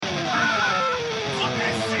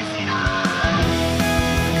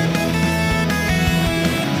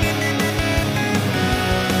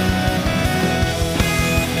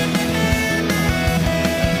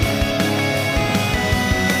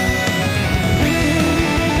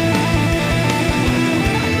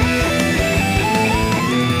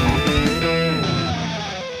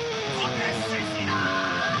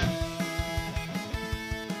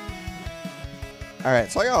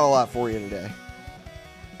I got a lot for you today.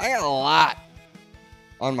 I got a lot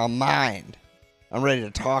on my mind. I'm ready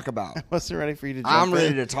to talk about. I wasn't ready for you to jump I'm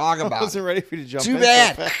ready to talk about. I wasn't ready for you to jump Too in.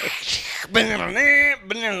 bad. So fast. Is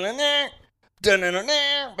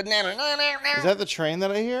that the train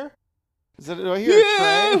that I hear? Do I hear a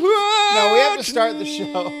train? No, we have to start the show.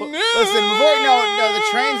 Listen, no, the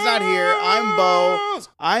train's not here.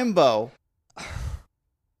 I'm Bo.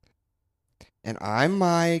 And I'm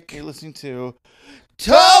Mike. You're listening to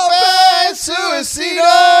Tope Suicida.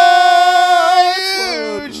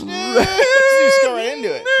 Huge news. Just go right into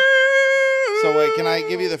it. So wait, can I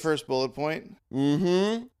give you the first bullet point?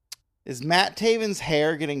 Mm-hmm. Is Matt Taven's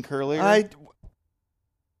hair getting curlier? I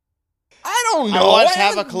don't know. I watched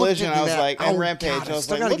Have a Collision. I was like, and Rampage. God, I was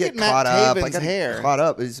still like, gotta look get at Matt caught up. I Taven's gotta hair. get caught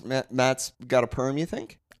up. Is Matt's got a perm, you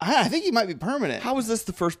think? I think he might be permanent. How is this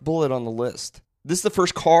the first bullet on the list? This is the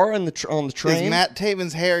first car on the train? Is Matt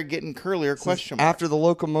Taven's hair getting curlier? Question mark. After the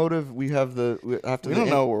locomotive, we have the... We don't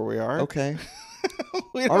know where we are. Okay.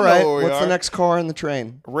 We don't All right. know where we What's are. the next car in the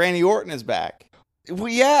train? Randy Orton is back. Well,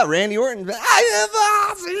 yeah, Randy Orton. I have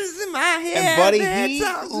offices in my head. And buddy,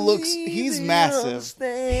 he's massive.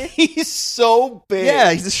 He's so big.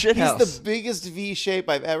 Yeah, he's a shithouse. He's the biggest V shape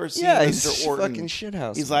I've ever seen. Yeah, Mr. he's a Orton. fucking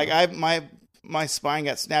shithouse. He's man. like, my spine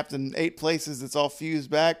got snapped in 8 places. It's all fused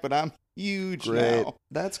back, but I'm huge Great. now.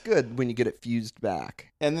 That's good when you get it fused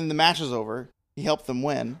back. And then the match is over. He helped them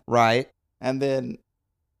win. Right. And then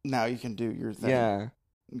now you can do your thing. Yeah.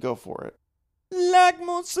 Go for it. Like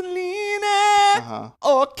Mussolini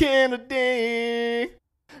or Kennedy,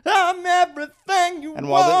 I'm everything you And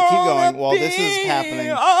while this is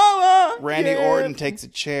happening, Randy Orton takes a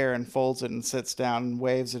chair and folds it and sits down and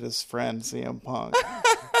waves at his friend CM Punk.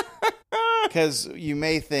 Because you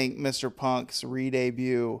may think Mr. Punk's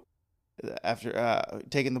re-debut after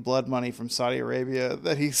taking the blood money from Saudi Arabia,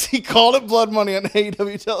 that he called it blood money on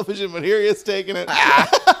AEW television, but here he is taking it.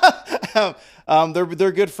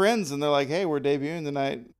 They're good friends, and they're like, hey, we're debuting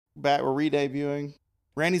tonight. We're re-debuting.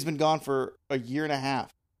 Randy's been gone for a year and a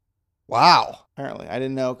half. Wow. Apparently. I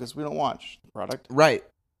didn't know because we don't watch the product. Right.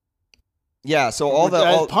 Yeah, so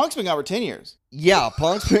Punk's been gone for 10 years. Yeah,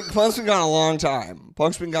 Punk's been gone a long time.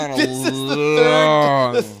 Punk's been gone a This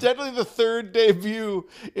is definitely the third debut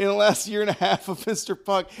in the last year and a half of Mr.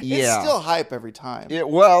 Punk. Yeah. It's still hype every time.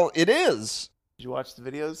 It is. Did you watch the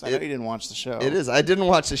videos? I know you didn't watch the show. It is. I didn't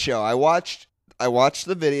watch the show. I watched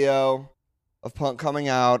the video of Punk coming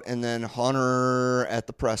out, and then Hunter at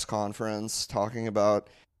the press conference talking about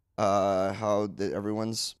how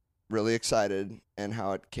everyone's really excited and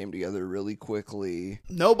how it came together really quickly.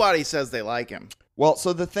 Nobody says they like him. Well,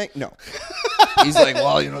 so the thing, no. He's like,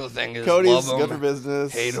 well, the thing is, Cody's love good him, for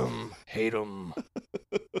business. hate him.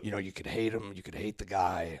 You could hate him, you could hate the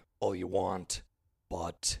guy all you want,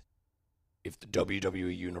 but if the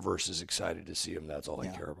WWE Universe is excited to see him, that's all I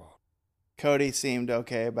care about. Cody seemed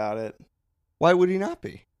okay about it. Why would he not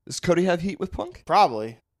be? Does Cody have heat with Punk?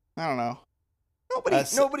 Probably. I don't know.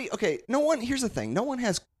 Nobody. Okay, no one. Here's the thing. No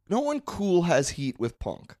one cool has heat with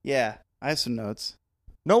Punk. Yeah, I have some notes.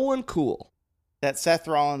 No one cool. That Seth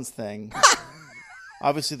Rollins thing.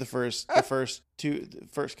 Obviously, the first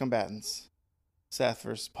combatants, Seth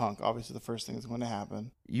versus Punk. Obviously, the first thing that's going to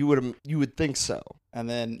happen. You would think so. And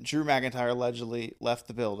then Drew McIntyre allegedly left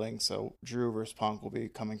the building, so Drew versus Punk will be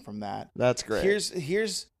coming from that. That's great.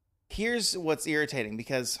 Here's what's irritating,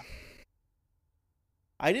 because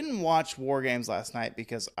I didn't watch War Games last night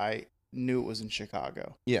because I knew it was in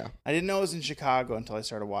Chicago. Yeah. I didn't know it was in Chicago until I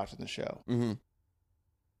started watching the show. Mm-hmm.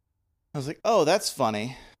 I was like, oh, that's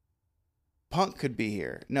funny. Punk could be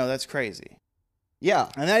here. No, that's crazy. Yeah.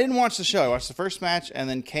 And then I didn't watch the show. I watched the first match and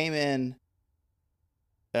then came in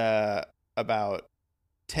about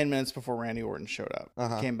 10 minutes before Randy Orton showed up.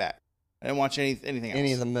 Came back. I didn't watch anything else.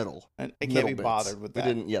 Any of the middle. I can't be bothered with that.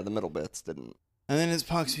 The middle bits didn't. And then his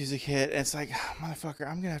Punk's music hit, and it's like, motherfucker,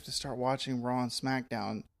 I'm going to have to start watching Raw and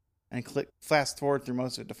SmackDown and fast forward through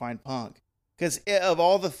most of it to find Punk. Because of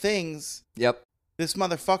all the things, yep, this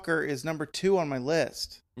motherfucker is number 2 on my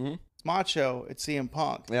list. Mm-hmm. It's Macho, it's CM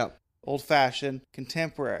Punk. Yep. Old-fashioned,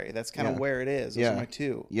 contemporary. That's kind of where it is. Those are my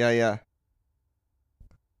 2. Yeah.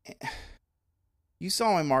 You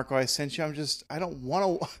saw my Marco I sent you. I don't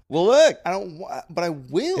want to. Well, look. I don't but I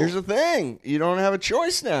will. Here's the thing. You don't have a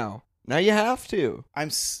choice now. Now you have to. I'm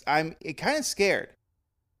kind of scared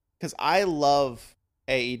because I love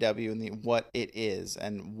AEW and what it is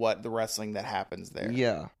and what the wrestling that happens there.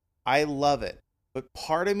 Yeah. I love it. But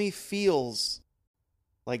part of me feels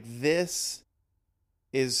like this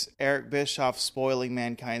is Eric Bischoff spoiling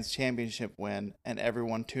Mankind's championship win and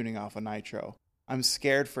everyone tuning off of Nitro. I'm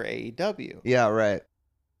scared for AEW. Yeah, right.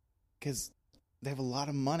 Because they have a lot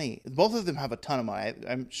of money. Both of them have a ton of money.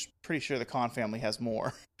 I'm pretty sure the Khan family has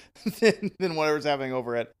more than whatever's happening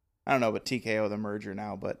over at, I don't know, but TKO, the merger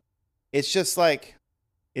now. But it's just like,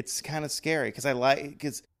 it's kind of scary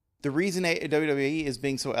because the reason WWE is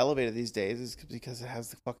being so elevated these days is because it has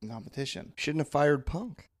the fucking competition. Shouldn't have fired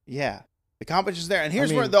Punk. Yeah. The competition's there. And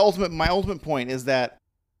here's where my ultimate point is that,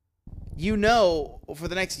 for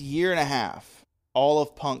the next year and a half, all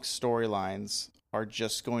of Punk's storylines are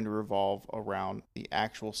just going to revolve around the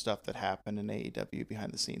actual stuff that happened in AEW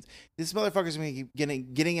behind the scenes. This motherfucker's going to keep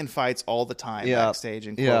getting in fights all the time backstage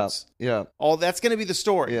and quotes. Yeah. All that's going to be the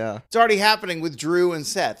story. Yeah. It's already happening with Drew and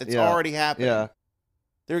Seth. It's already happening. Yeah.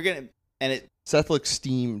 They're going to, Seth looks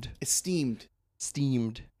steamed. It's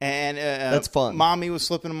steamed. And that's fun. Mommy was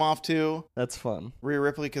flipping him off too. That's fun. Rhea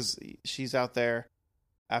Ripley, because she's out there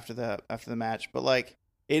after the match. But like,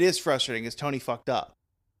 it is frustrating because Tony fucked up.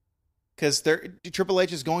 Because Triple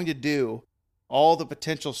H is going to do all the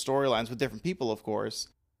potential storylines with different people, of course,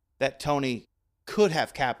 that Tony could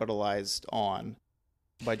have capitalized on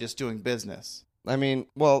by just doing business. I mean,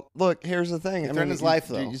 well, look, here's the thing. They're in his life,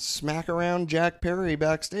 though. You smack around Jack Perry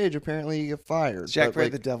backstage, apparently you get fired. Is Jack Perry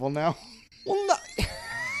the devil now? Well, no.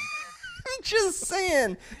 I'm just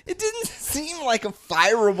saying, it didn't seem like a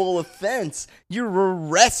fireable offense. You're a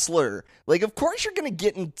wrestler. Like, of course you're going to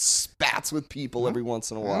get in spats with people every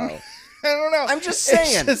once in a while. I don't know. I'm just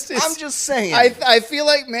saying. I'm just saying. I feel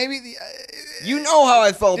like maybe you know how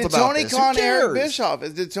I felt about Tony this. Khan, Eric Bischoff.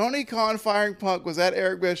 Did Tony Khan firing Punk? Was that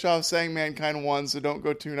Eric Bischoff saying Mankind won, so don't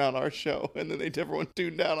go tune out our show, and then everyone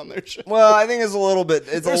tuned out on their show? Well, I think it's a little bit.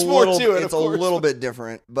 It's There's a more little. to it, It's of a course. little bit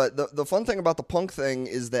different. But the fun thing about the Punk thing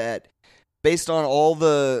is that, based on all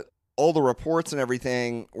the reports and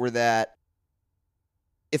everything, were that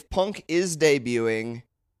if Punk is debuting,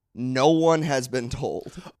 no one has been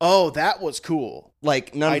told. Oh, that was cool.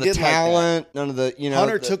 Like, none of the talent, none of the,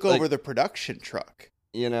 Hunter took over the production truck.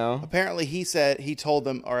 Apparently he told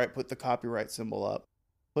them, all right, put the copyright symbol up,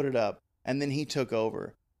 put it up. And then he took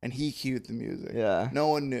over and he cued the music. Yeah. No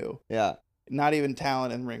one knew. Yeah. Not even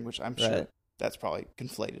talent in ring, which I'm sure that's probably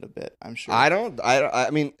conflated a bit. I'm sure. I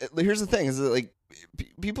mean, here's the thing is that, like,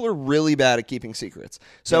 people are really bad at keeping secrets.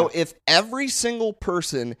 So if every single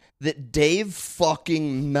person that Dave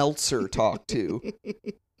fucking Meltzer talked to,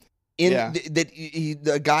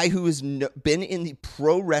 the guy who has been in the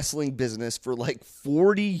pro wrestling business for like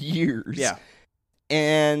 40 years,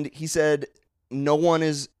 and he said no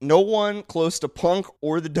one close to Punk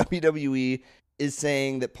or the WWE is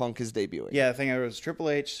saying that Punk is debuting. Yeah, I think it was Triple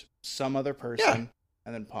H, some other person,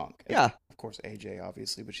 and then Punk. And of course AJ,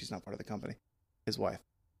 obviously, but she's not part of the company. His wife.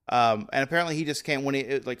 And apparently he just came, 5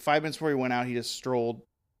 minutes before he went out, he just strolled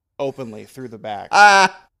openly through the back.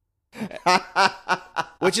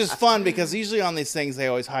 Which is fun because usually on these things, they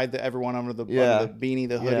always hide everyone under the beanie,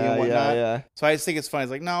 the hoodie and whatnot. Yeah. So I just think it's funny.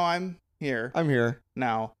 It's like, no, I'm here. I'm here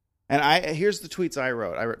now. And here's the tweets I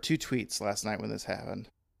wrote. I wrote 2 tweets last night when this happened.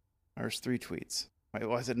 There's 3 tweets.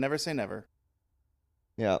 I said, never say never.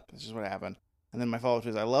 Yeah. This is what happened. And then my follow-up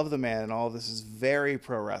is, I love the man, and all of this is very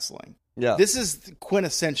pro wrestling. Yeah. This is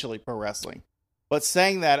quintessentially pro wrestling. But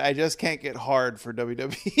saying that, I just can't get hard for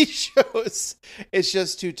WWE shows. It's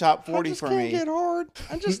just too top 40 for me. I just can't get hard.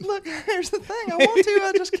 I just look. Here's the thing. I want to.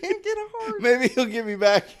 I just can't get it hard. Maybe he'll get me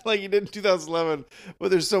back like he did in 2011.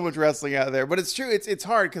 But there's so much wrestling out there. But it's true. It's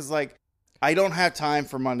hard because, like, I don't have time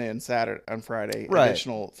for Monday and Saturday and Friday.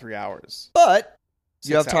 Additional 3 hours. But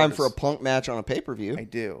you have time hours. For a Punk match on a pay-per-view. I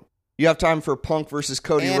do. You have time for Punk versus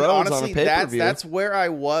Cody Rhodes honestly, on a pay-per-view. That's where I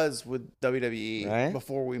was with WWE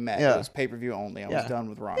before we met. Yeah. It was pay-per-view only. I was done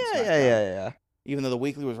with Raw. Yeah. Even though the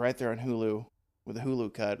weekly was right there on Hulu with a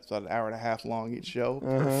Hulu cut. It's about an hour and a half long each show.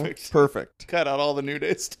 Perfect. Cut out all the New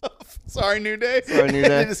Day stuff. Sorry, New Day.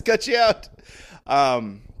 They just cut you out. I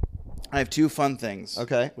have 2 fun things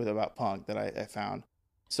about Punk that I found.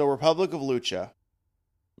 So Republic of Lucha.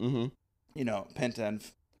 Mm-hmm.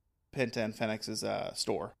 Penta and Phoenix's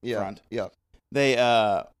store front. Yeah. They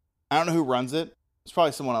I don't know who runs it. It's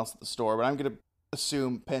probably someone else at the store, but I'm gonna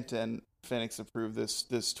assume Penta and Phoenix approved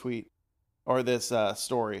this tweet or this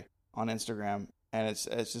story on Instagram, and it's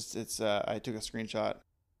I took a screenshot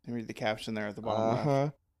and read the caption there at the bottom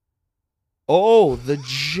left. Oh,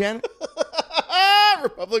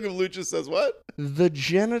 Republic of Lucha says what? The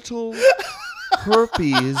genital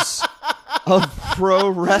herpes of pro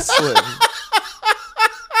wrestling.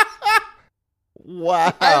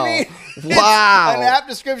 Wow. I mean, wow. An apt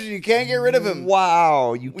description. You can't get rid of him.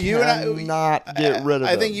 Wow. You cannot get rid of him.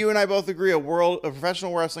 I think you and I both agree a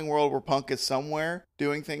professional wrestling world where Punk is somewhere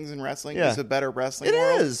doing things in wrestling is a better wrestling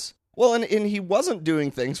world. It is. Well, and he wasn't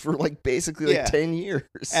doing things for like basically like 10 years.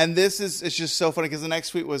 And it's just so funny because the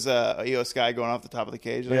next tweet was Io Sky going off the top of the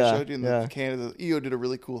cage that I showed you in the Canada. Io did a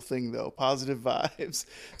really cool thing though, positive vibes.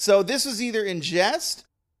 So this was either in jest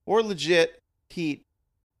or legit heat.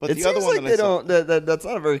 But the other one that's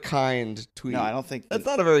not a very kind tweet. No, I don't think that's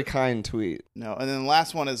not a very kind tweet. No, and then the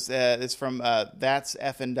last one is from That's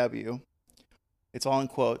FNW. It's all in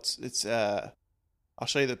quotes. It's I'll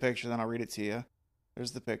show you the picture, then I'll read it to you.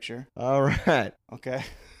 There's the picture. All right. Okay.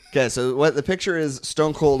 Okay, so what the picture is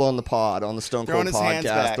Stone Cold on the pod, on the Stone Cold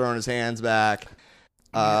podcast, throwing his hands back.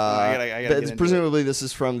 I gotta presumably this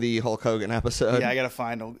is from the Hulk Hogan episode. Yeah, I gotta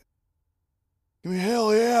find him. Give me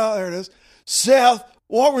hell yeah, there it is. Seth,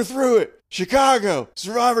 walk me through it. Chicago,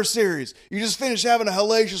 Survivor Series. You just finished having a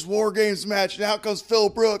hellacious War Games match, and out comes Phil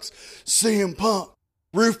Brooks, CM Punk.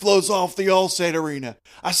 Roof blows off the Allstate Arena.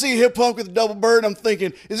 I see Hip Punk with a double bird, and I'm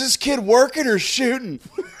thinking, is this kid working or shooting?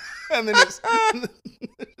 And then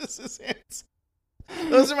it's his hands.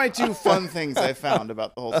 Those are my two fun things I found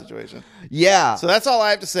about the whole situation. Yeah. So that's all I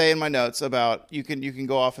have to say in my notes about, you can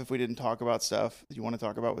go off if we didn't talk about stuff that you want to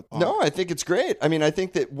talk about with Punk. No, I think it's great. I mean, I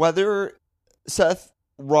think that whether Seth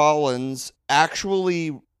Rollins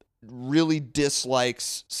actually really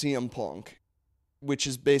dislikes CM Punk, which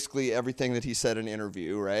is basically everything that he said in an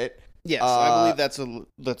interview, right? Yes, I believe that's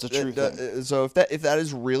a true thing. So if that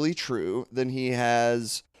is really true, then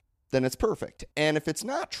then it's perfect. And if it's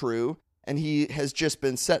not true, and he has just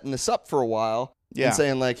been setting this up for a while, and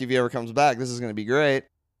saying like, if he ever comes back, this is going to be great,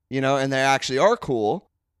 and they actually are cool,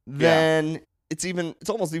 then it's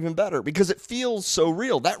almost even better because it feels so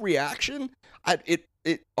real. That reaction, it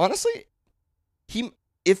honestly,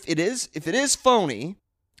 if it is phony,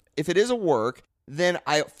 if it is a work, then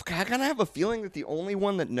I kind of have a feeling that the only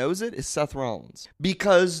one that knows it is Seth Rollins,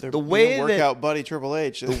 because the way that workout buddy Triple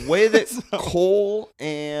H, the way that Cole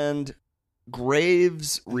and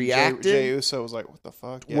Graves reacted, Jey Uso was like, "What the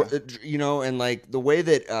fuck?" Yeah. And like the way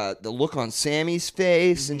that the look on Sammy's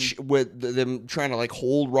face and with them trying to like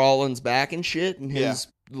hold Rollins back and shit, and his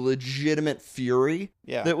legitimate fury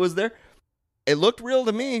that was there, it looked real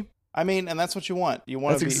to me. I mean, and that's what you want. You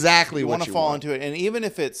want that's exactly what you fall into it, and even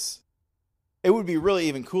if it would be really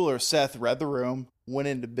even cooler if Seth read the room, went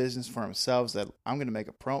into business for himself, said, I'm going to make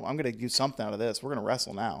a promo. I'm going to do something out of this. We're going to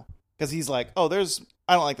wrestle now. Because he's like, I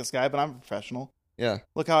don't like this guy, but I'm a professional. Yeah.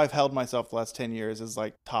 Look how I've held myself the last 10 years as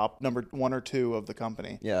like top number 1 or 2 of the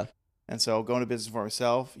company. Yeah. And so going to business for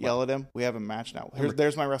myself, yell at him. We have a match now.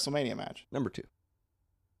 There's my WrestleMania match. Number 2.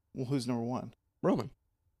 Well, who's number 1? Roman.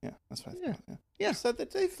 Yeah, that's fine. Yeah. So that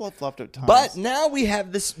they flip-flopped at times. But now we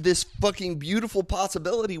have this fucking beautiful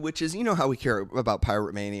possibility, which is, how we care about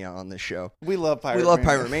Pirate Mania on this show. We love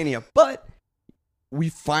Pirate Mania. But we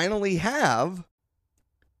finally have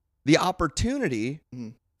the opportunity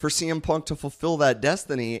for CM Punk to fulfill that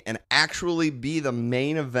destiny and actually be the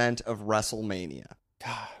main event of WrestleMania.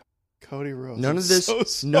 God. Cody Rhodes. None of this. Cody.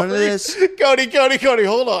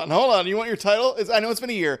 Hold on. You want your title? I know it's been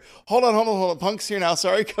a year. Hold on. Punk's here now.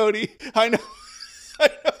 Sorry, Cody. I know. I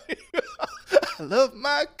love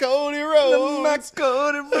my Cody Rhodes.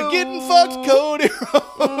 Getting fucked, Cody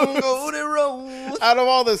Rhodes. Out of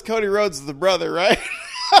all this, Cody Rhodes is the brother, right?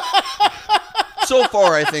 So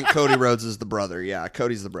far, I think Cody Rhodes is the brother. Yeah,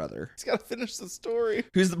 Cody's the brother. He's got to finish the story.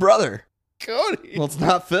 Who's the brother? Cody. Well, it's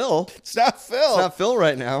not Phil. It's not Phil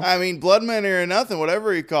right now. I mean, Blood Money or nothing,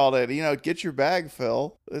 whatever he called it. Get your bag,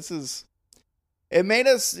 Phil. It made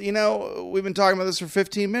us, we've been talking about this for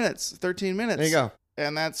 15 minutes, 13 minutes. There you go.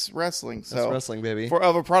 And that's wrestling. That's wrestling, baby.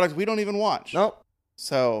 Of a product we don't even watch. Nope.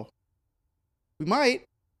 So, we might.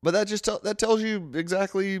 But that just that tells you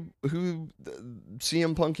exactly who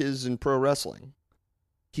CM Punk is in pro wrestling.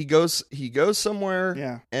 He goes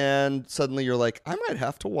somewhere, and suddenly you're like, I might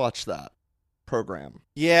have to watch that program.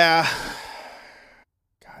 Yeah.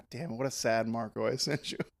 God damn it, what a sad Marco I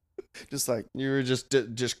sent you. Just like you were just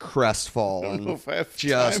crestfallen.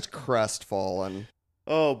 Crestfallen.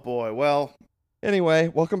 Oh boy. Well, anyway,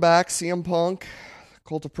 welcome back, CM Punk,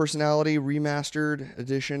 Cult of Personality Remastered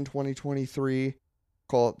Edition 2023.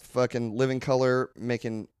 Call it fucking Living Color,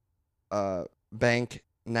 making bank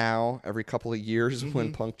now every couple of years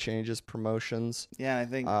when Punk changes promotions. Yeah, I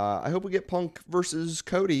think I hope we get Punk versus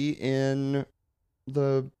Cody in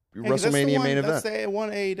the WrestleMania main event. That's the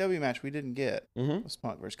one AEW match we didn't get. Was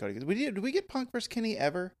Punk versus Cody. Did we get Punk versus Kenny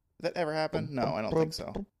ever? Did that ever happen? No, I don't think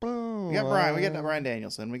so. We got Brian. We got Brian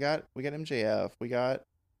Danielson. We got MJF. We got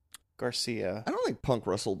Garcia. I don't think Punk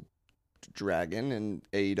wrestled Dragon in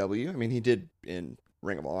AEW. I mean, he did in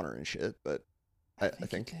Ring of Honor and shit, but I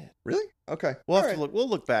think he did. Really? Okay. We'll have to look. We'll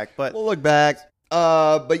look back. But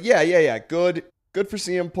But yeah. Good. Good for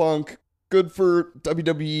CM Punk. Good for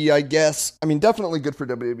WWE, I guess. I mean, definitely good for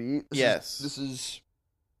WWE. This is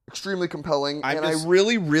extremely compelling, I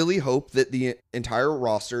really, really hope that the entire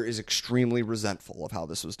roster is extremely resentful of how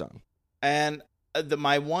this was done. And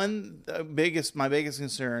my biggest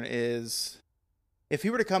concern is if he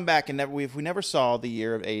were to come back and if we never saw the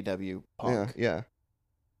year of AEW Punk,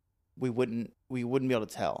 we wouldn't be able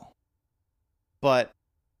to tell. But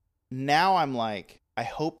now I'm like, I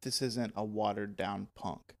hope this isn't a watered down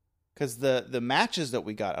Punk. Because the matches that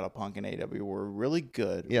we got out of Punk and AEW were really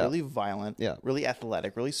good, really violent, really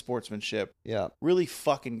athletic, really sportsmanship, really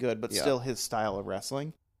fucking good, but still his style of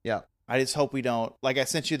wrestling. Yeah. I just hope we don't... Like, I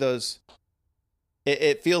sent you those...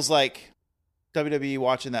 It feels like WWE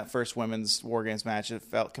watching that first women's War Games match, it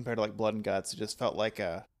felt, compared to like Blood and Guts, it just felt like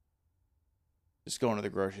just going to the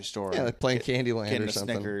grocery store. Yeah, like playing Candyland or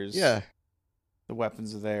something. Snickers. Yeah. The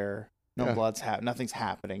weapons are there. No blood's nothing's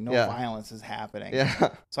happening. No violence is happening. Yeah.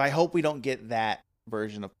 So I hope we don't get that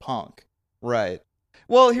version of Punk. Right.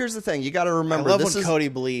 Well, here's the thing. You got to remember. I love when Cody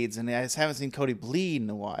bleeds, and I just haven't seen Cody bleed in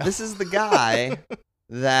a while. This is the guy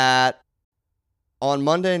that on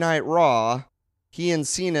Monday Night Raw, he and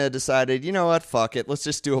Cena decided, you know what, fuck it. Let's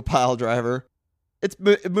just do a pile driver.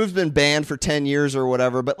 Move's been banned for 10 years or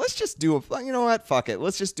whatever, but let's just do you know what, fuck it.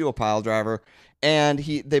 Let's just do a pile driver. And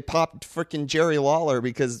they popped freaking Jerry Lawler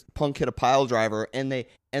because Punk hit a pile driver, and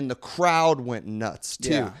the crowd went nuts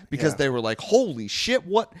too because they were like, "Holy shit!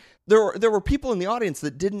 What?" There were people in the audience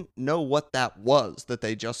that didn't know what that was that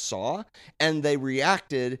they just saw, and they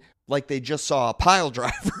reacted like they just saw a pile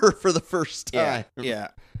driver for the first time. Yeah.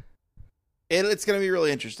 It's going to be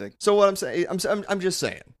really interesting. So what I'm saying, I'm just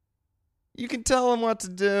saying, you can tell him what to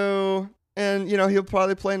do, and he'll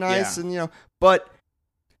probably play nice, and but.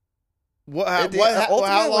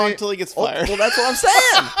 How long until he gets fired? Well, that's what I'm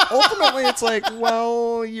saying. Ultimately, it's like,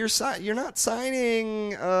 well, you're not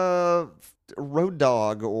signing Road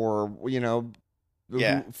Dogg or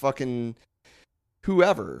fucking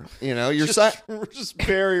whoever. You're just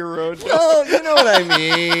bury Road Dogg. Well, you know what I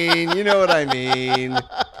mean. You know what I mean.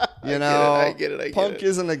 I get it. Punk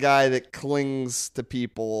isn't a guy that clings to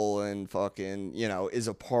people and fucking is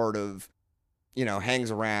a part of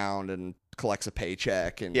hangs around and collects a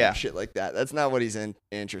paycheck and shit like that. That's not what he's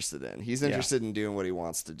interested in. He's interested in doing what he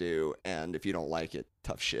wants to do, and if you don't like it,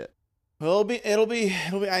 tough shit. Well, it'll be.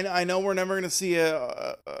 I know we're never going to see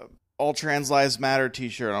a All Trans Lives Matter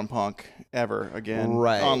T-shirt on Punk ever again,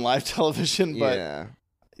 on live television. But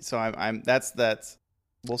so that's.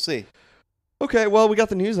 We'll see. Okay, well, we got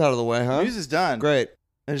the news out of the way, huh? News is done. Great.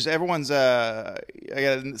 Everyone's. I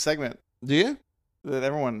got a segment. Do you? That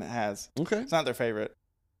everyone has. Okay. It's not their favorite.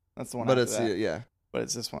 That's the one. But it's But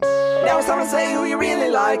it's this one. Now it's time to say who you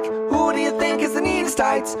really like. Who do you think is the neatest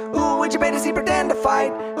tights? Who would you pay to see pretend to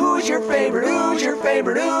fight? Who's your favorite? Who's your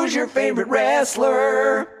favorite? Who's your favorite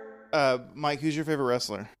wrestler? Mike, who's your favorite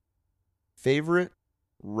wrestler? Favorite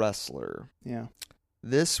wrestler? Yeah.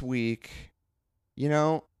 This week,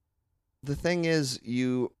 the thing is,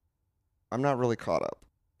 I'm not really caught up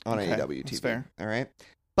on AEW TV. That's fair. All right,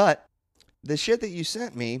 but the shit that you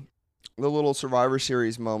sent me. The little Survivor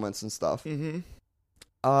Series moments and stuff.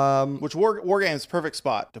 Mm-hmm. Which War Games perfect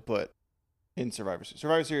spot to put in Survivor Series.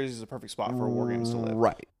 Survivor Series is a perfect spot for War Games to live.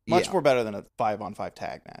 Right. Much more better than a 5-on-5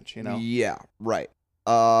 tag match, Yeah, right.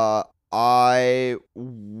 I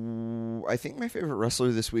think my favorite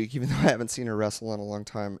wrestler this week, even though I haven't seen her wrestle in a long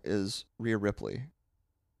time, is Rhea Ripley.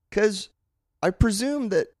 Because I presume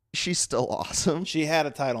that she's still awesome. She had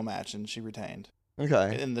a title match and she retained.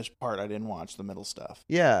 Okay. In this part, I didn't watch the middle stuff.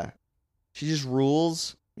 Yeah. She just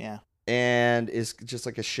rules. Yeah. And is just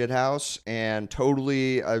like a shithouse. And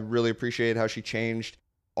totally, I really appreciate how she changed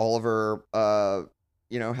all of her,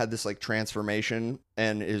 had this like transformation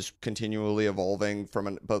and is continually evolving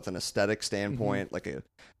from both an aesthetic standpoint, like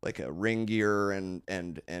a ring gear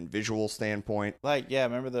and visual standpoint. Like, yeah,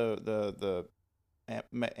 remember the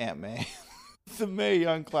Aunt May? The Mae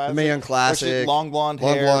Young Classic. The Mae Young Classic. Long blonde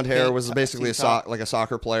hair. Long blonde hair was basically like a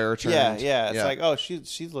soccer player. Yeah. It's like, oh,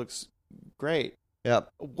 she looks great.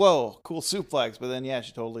 Yep. Whoa, cool suplex. But then,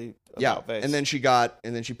 she totally face. And then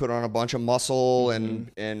she put on a bunch of muscle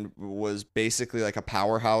and was basically like a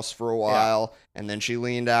powerhouse for a while. Yeah. And then she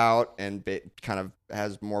leaned out and kind of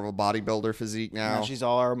has more of a bodybuilder physique now. Now she's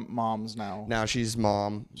all our moms now. Now she's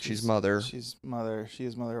mom. She's mother. She's mother. She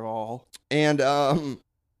is mother of all. And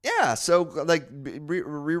yeah, so like Rhea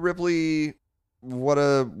Ripley, what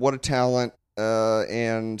a talent,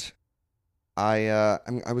 and I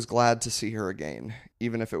was glad to see her again,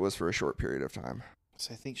 even if it was for a short period of time.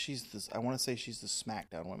 So I think I want to say she's the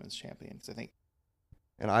SmackDown Women's Champion because I think,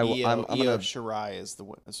 and I'm gonna Shirai is the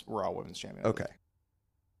Raw Women's Champion. Okay,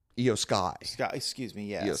 Io Sky. Excuse me,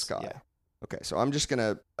 yes. Io Sky. Yeah. Okay, so I'm just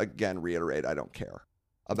gonna again reiterate I don't care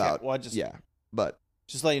about. Okay, well, but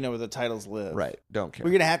just let you know where the titles live. right, don't care.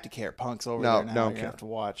 We're gonna have to care. Punk's over there now. Don't You're care. have to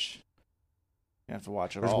watch. You have to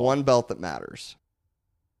watch it There's all. one belt that matters.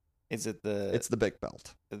 Is it It's the big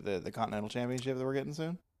belt. the Continental Championship that we're getting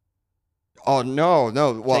soon? Oh no!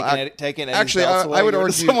 Well, taking Eddie's actually, belts away, I would giving it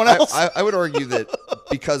argue. to someone else. I would argue that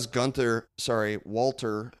because Gunther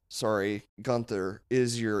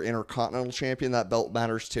is your Intercontinental Champion, that belt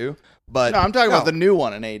matters too. But no, I'm talking about the new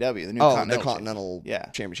one in AEW, the new Continental Yeah.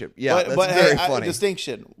 Championship. Yeah, that's but very hey, funny.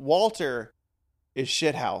 Distinction: Walter is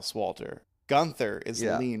shithouse Walter. Gunther is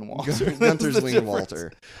lean Walter. Gunther's That's the lean difference.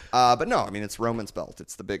 Walter. But no, I mean it's Roman's belt.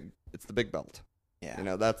 It's the big belt. Yeah. You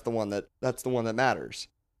know, that's the one that matters.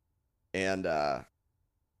 And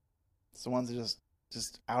it's the ones that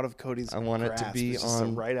just out of Cody's grasp. I want it to be it's just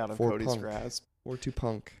on right out of for Cody's Punk. grasp. Or to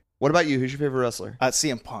Punk. What about you? Who's your favorite wrestler?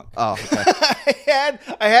 CM Punk. Oh, okay.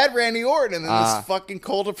 I had Randy Orton, and then this fucking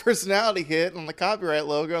cult of personality hit on the copyright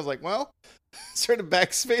logo. I was like, well, started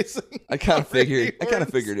backspacing. I kind of figured it was going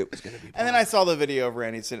to be Punk. And then I saw the video of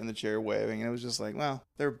Randy sitting in the chair waving, and it was just like, well,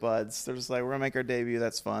 they're buds. They're just like, we're gonna make our debut.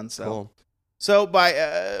 That's fun. So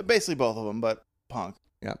by basically both of them, but Punk.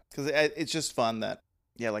 Yeah, because it's just fun that,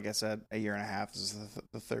 like I said, a year and a half is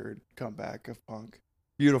the third comeback of Punk.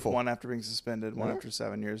 Beautiful. One after being suspended, one after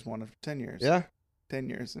 7 years, one after 10 years. Yeah. 10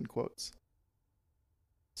 years in quotes.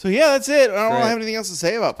 So that's it. I don't have anything else to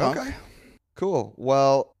say about Punk. Okay. Cool.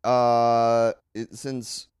 Well,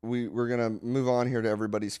 since we're gonna move on here to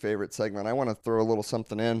everybody's favorite segment, I want to throw a little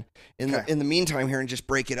something in the meantime here and just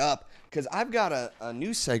break it up because I've got a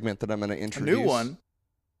new segment that I'm going to introduce. A new one.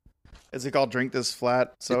 Is it called Drink This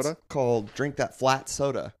Flat Soda? It's called Drink That Flat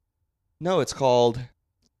Soda. No, it's called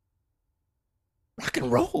Rock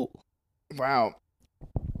and Roll. Wow.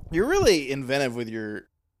 You're really inventive with your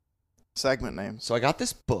segment names. So I got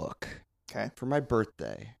this book for my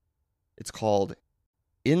birthday. It's called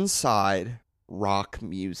Inside Rock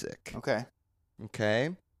Music. Okay.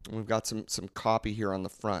 And we've got some copy here on the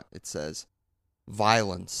front. It says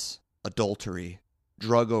violence, adultery,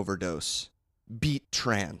 drug overdose, beat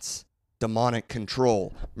trance, demonic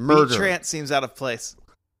control, murder. Beat trance seems out of place.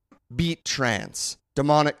 Beat trance,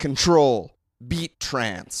 demonic control, beat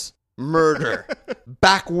trance, murder,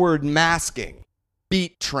 backward masking,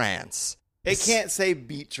 beat trance. It can't say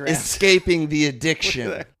beat trance. Escaping the addiction.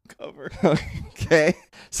 Look at that cover. Okay,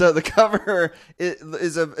 so the cover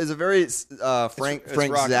is a very Frank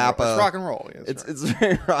Zappa. It's rock and roll. Yeah, it's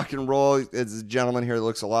very rock and roll. It's a gentleman here that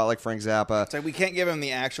looks a lot like Frank Zappa. It's like we can't give him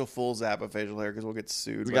the actual full Zappa facial hair because we'll get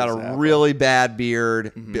sued. He's got a really bad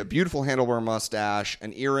beard, a beautiful handlebar mustache,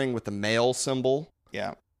 an earring with the male symbol.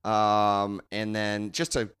 Yeah. And then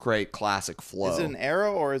just a great classic flow. Is it an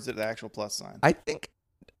arrow or is it the actual plus sign? I think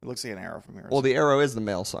it looks like an arrow from here. Well, the arrow is the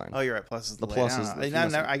male sign. Oh, you're right. Plus is the plus is the female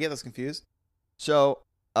sign. I get this confused. So,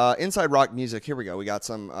 Inside Rock Music. Here we go. We got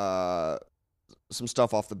some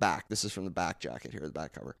stuff off the back. This is from the back jacket here, the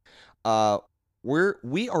back cover.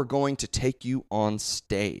 We are going to take you on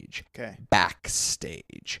stage,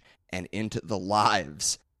 backstage, and into the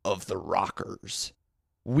lives of the rockers.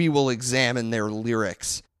 We will examine their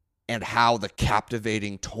lyrics and how the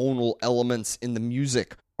captivating tonal elements in the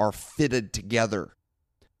music are fitted together.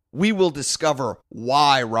 We will discover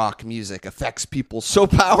why rock music affects people so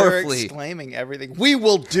powerfully. They're exclaiming everything. We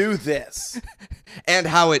will do this. And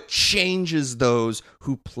how it changes those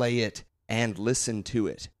who play it and listen to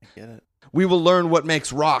it. I get it. We will learn what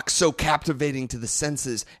makes rock so captivating to the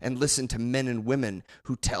senses and listen to men and women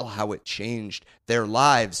who tell how it changed their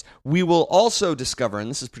lives. We will also discover, and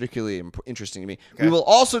this is particularly interesting to me, we will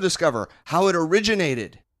also discover how it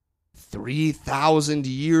originated 3,000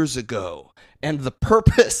 years ago and the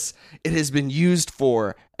purpose it has been used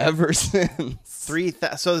for ever since.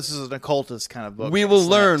 So this is an occultist kind of book. We will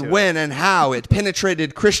learn when and how it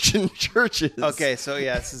penetrated Christian churches. Okay, so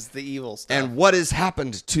this is the evil stuff. And what has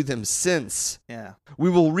happened to them since. Yeah.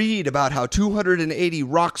 We will read about how 280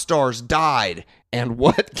 rock stars died and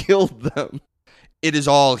what killed them. It is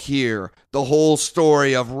all here, the whole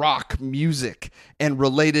story of rock music and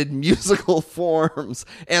related musical forms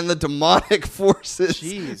and the demonic forces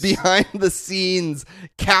behind the scenes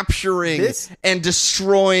capturing and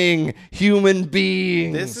destroying human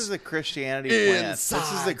beings. This is a Christianity plant. This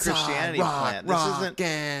is the Christianity plant.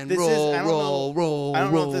 This isn't roll. I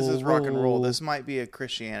don't know if this is rock and roll. This might be a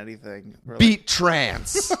Christianity thing. Beat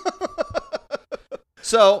trance.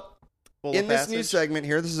 So, in this new segment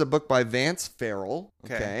here, this is a book by Vance Farrell.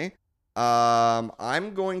 Okay.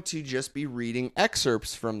 I'm going to just be reading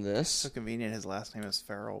excerpts from this. So convenient. His last name is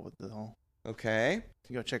Farrell with the whole. Okay.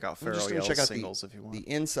 You go check out I'm just Pharrell gonna Yell's check out singles if you want. the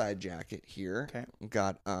inside jacket here. Okay.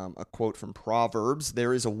 Got a quote from Proverbs.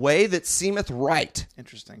 There is a way that seemeth right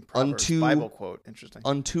Interesting. Proverbs, Bible quote. Interesting.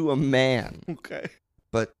 unto a man, Okay.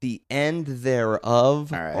 but the end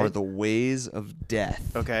thereof All right. are the ways of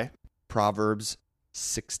death. Okay. Proverbs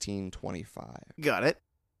 16:25. Got it.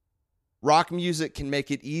 Rock music can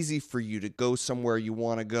make it easy for you to go somewhere you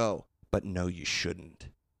want to go, but no, you shouldn't.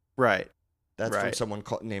 Right. That's from Right. someone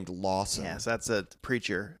named Lawson. Yes, that's a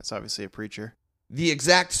preacher. That's obviously a preacher. The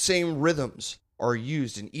exact same rhythms are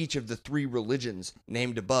used in each of the 3 religions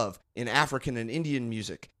named above, in African and Indian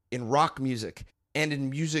music, in rock music, and in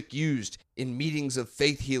music used in meetings of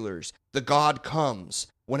faith healers. The God comes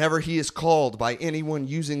whenever he is called by anyone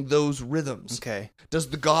using those rhythms. Okay. Does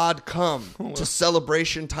the God come to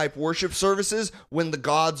celebration-type worship services when the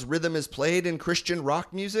God's rhythm is played in Christian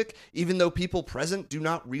rock music? Even though people present do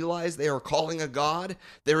not realize they are calling a God,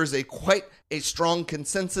 there is quite a strong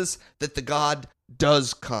consensus that the God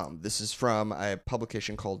does come. This is from a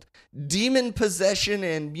publication called Demon Possession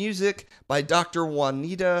and Music by Dr.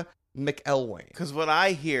 Juanita McElwain. Because what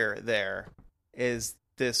I hear there is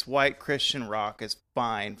this white Christian rock is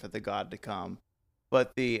fine for the God to come,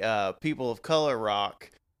 but the people of color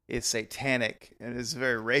rock is satanic, and it's a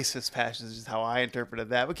very racist passage is how I interpreted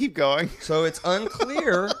that. But keep going. So it's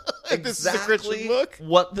unclear This is a Christian exactly book?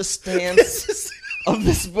 what the stance of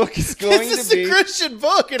this book is going to be. This is a Christian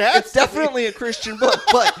book. It's definitely a Christian book,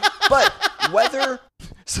 but whether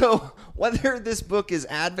this book is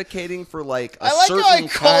advocating for like a I like certain how I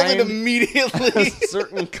called kind, it immediately. a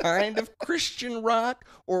certain kind of Christian rock,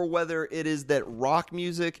 or whether it is that rock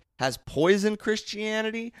music has poisoned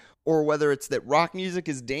Christianity, or whether it's that rock music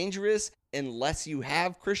is dangerous unless you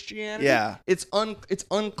have Christianity. Yeah. It's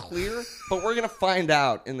unclear, but we're going to find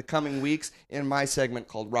out in the coming weeks in my segment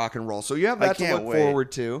called Rock and Roll. So you have that to look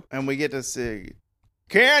forward to. And we get to see,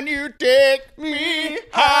 can you take me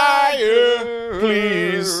higher,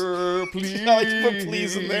 please? Please. I like to put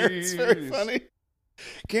please in there. It's very funny.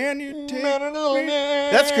 Can you take me?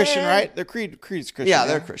 That's Christian, right? They're Creed's Christian. Yeah,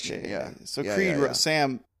 they're Christian, yeah. So Yeah, Creed yeah, wrote yeah.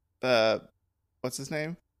 Sam, what's his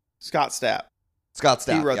name? Scott Stapp. Scott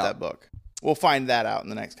Stapp. He wrote yeah. that book. We'll find that out in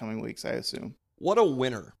the next coming weeks, I assume. What a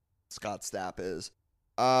winner Scott Stapp is.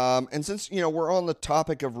 And since, we're on the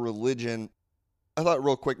topic of religion, I thought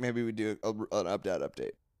real quick maybe we'd do an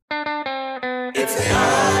update. It's the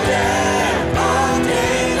update.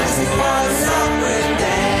 Let's see what's up with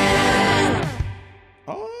them.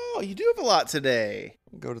 Oh, you do have a lot today.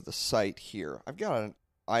 Go to the site here. I've got an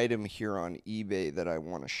item here on eBay that I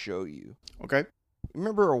want to show you. Okay.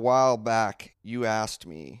 Remember a while back you asked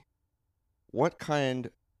me what kind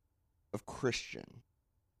of Christian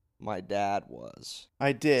my dad was.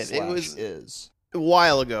 I did. It / was is. a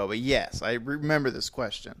while ago, but yes, I remember this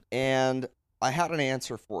question. And I had an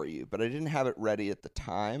answer for you, but I didn't have it ready at the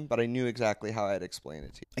time, but I knew exactly how I'd explain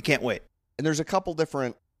it to you. I can't wait. And there's a couple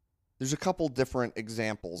different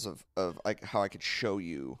examples of like how I could show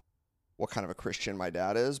you what kind of a Christian my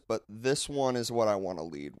dad is, but this one is what I want to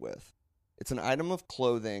lead with. It's an item of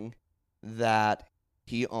clothing that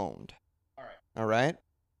he owned. All right?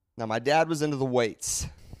 Now my dad was into the weights.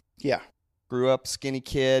 Yeah. Grew up skinny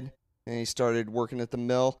kid, and he started working at the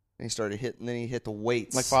mill, and he hit the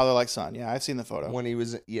weights. Like father, like son. Yeah, I've seen the photo when he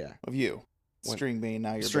was of you. When- String bean,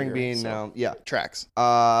 now you're string bigger, bean so- now, yeah. Tracks.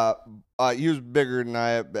 He was bigger than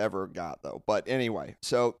I ever got though. But anyway,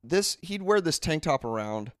 so he'd wear this tank top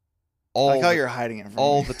around Like how you're hiding it from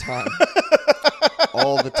all me. the time.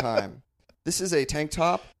 All the time. This is a tank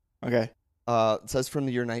top. Okay. It says from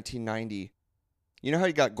the year 1990. You know how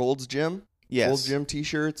you got Gold's Gym? Yes. Gold's Gym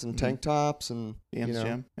t-shirts and Mhm. tank tops and Ian's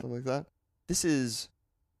Gym. stuff like that. This is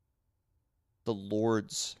the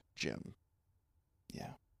Lord's Gym.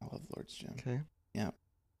 Yeah. I love Lord's Gym. Okay. Yeah.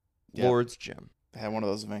 Lord's Gym. I had one of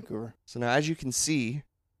those in Vancouver. So now as you can see,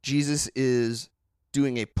 Jesus is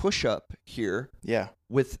doing a push-up here Yeah.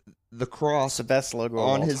 with the It's cross the best logo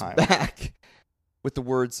on of all his time. back with the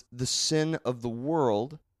words, the sin of the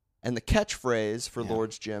world. And the catchphrase for Yeah.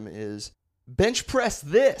 Lord's Gym is, bench press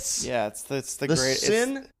this. Yeah, it's the The great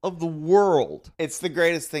sin of the world. It's the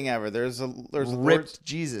greatest thing ever. There's a Ripped Lord's,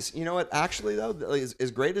 Jesus. You know what? Actually, though,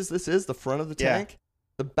 as great as this is, the front of the Yeah. tank,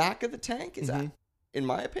 the back of the tank is, Mhm. in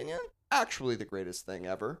my opinion, actually the greatest thing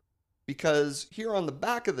ever. Because here on the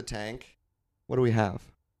back of the tank, what do we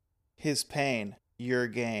have? his pain, your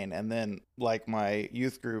gain, and then like my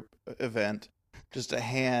youth group event, just a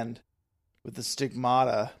hand with the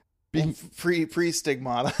stigmata, Being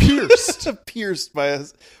pre-stigmata, pierced. pierced by a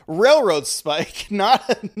railroad spike, not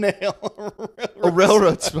a nail. A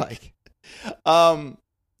railroad spike.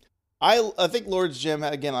 I think Lord's Gym,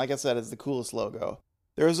 again, like I said, is the coolest logo.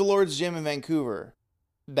 There is a Lord's Gym in Vancouver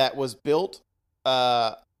that was built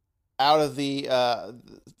out of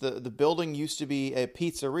the building used to be a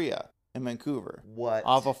pizzeria in Vancouver. What?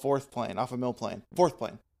 Off a mill plane. Fourth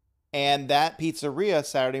plane. And that pizzeria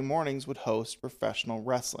Saturday mornings would host professional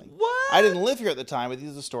wrestling. What? I didn't live here at the time, but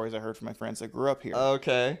these are the stories I heard from my friends that grew up here.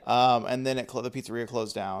 Okay. And then the pizzeria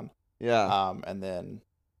closed down. Yeah. And then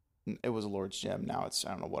it was a Lord's Gym. Now I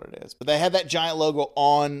don't know what it is. But they had that giant logo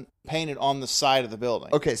painted on the side of the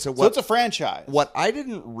building. Okay, so it's a franchise. What I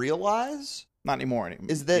didn't realize Not anymore.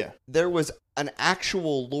 is that there was an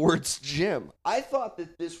actual Lord's Gym. I thought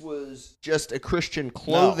that this was just a Christian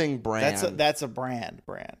clothing brand. That's a brand.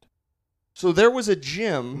 So there was a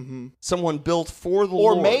gym someone built for the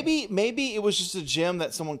Or Lord. maybe it was just a gym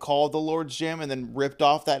that someone called the Lord's Gym and then ripped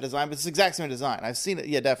off that design. But it's the exact same design. I've seen it.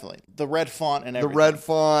 Yeah, definitely. The red font and everything. The red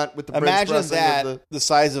font with the Imagine that the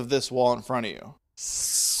size of this wall in front of you.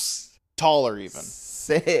 Taller even.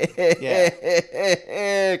 Sick.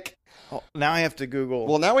 Well, now I have to Google.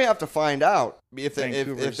 Well, now we have to find out if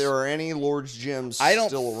Vancouver's- there are any Lord's Gyms I don't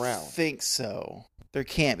still around. think so. There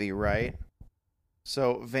can't be, right?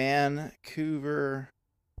 So Vancouver,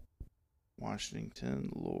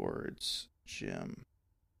 Washington Lord's Gym.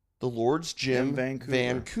 The Lord's Gym, In Vancouver.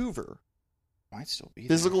 Vancouver. Might still be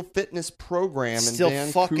Physical fitness program Still in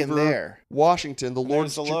Vancouver, fucking there. Washington. The There's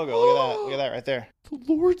Lord's the Gym- logo. Look at that. Look at that right there.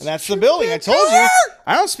 The Lord's And that's the Gym building. I told you. Vancouver!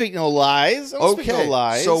 I don't speak no lies. I don't speak no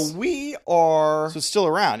lies. So we are. So it's still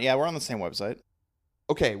around. Yeah, we're on the same website.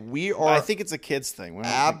 Okay, we But are. I think it's a kids thing. We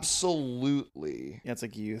don't think- absolutely. Yeah, it's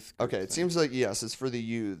like youth. Okay, it seems like yes, it's for the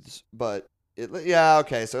youths, but yeah.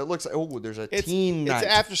 Okay, so it looks like there's a teen night. It's an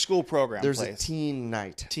after school program. There's place. a teen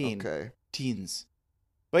night. Teen. Okay. Teens.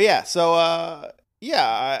 But yeah, so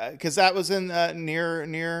because that was in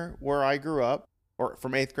near where I grew up, or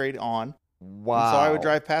from 8th grade on. Wow. And so I would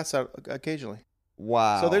drive past that occasionally.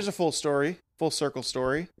 Wow. So there's a full circle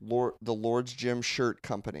story. The Lord's Gym Shirt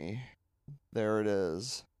Company. There it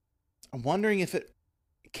is. I'm wondering if it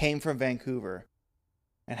came from Vancouver,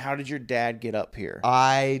 and how did your dad get up here?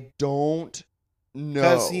 I don't know.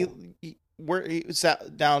 Because he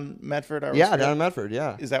sat down Medford. down in Medford.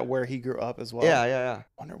 Yeah. Is that where he grew up as well? Yeah.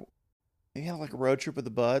 Wonder. Maybe he had like a road trip with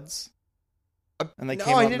the Buds, and they no,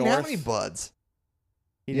 came up he didn't north. have any buds.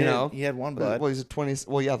 He you did. know? He had one bud. Well, he's a 20.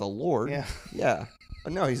 Well, yeah, the Lord. Yeah. Yeah.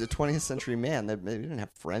 But no, he's a 20th century man. They didn't have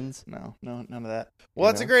friends. No, none of that. Well,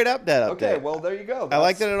 that's a great update. Okay, well, there you go. I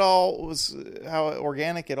like that it all was how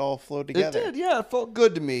organic it all flowed together. It did, yeah. It felt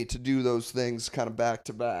good to me to do those things kind of back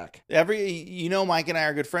to back. Mike and I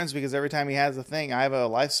are good friends because every time he has a thing, I have a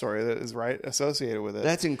life story that is right associated with it.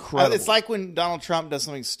 That's incredible. It's like when Donald Trump does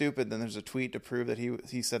something stupid, then there's a tweet to prove that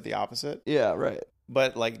he said the opposite. Yeah, right.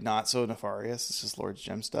 But like not so nefarious. It's just Lord's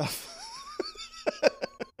Gym stuff.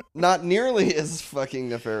 Not nearly as fucking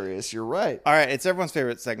nefarious. You're right. All right, it's everyone's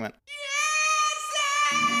favorite segment.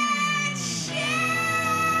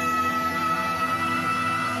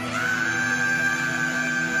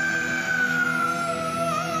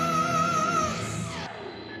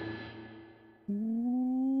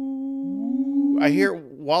 I hear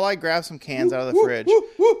while I grab some cans out of the fridge,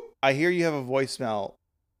 I hear you have a voicemail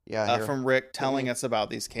from Rick telling us about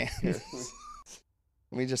these cans.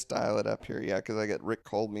 Let me just dial it up here. Yeah, because I get Rick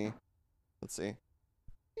called me. Let's see.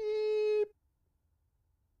 Beep.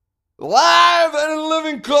 Live and in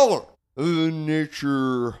living color. The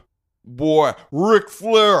nature boy, Ric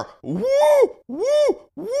Flair. Woo, woo,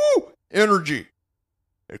 woo. Energy.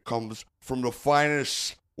 It comes from the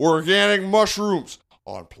finest organic mushrooms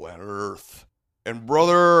on planet Earth. And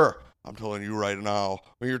brother, I'm telling you right now,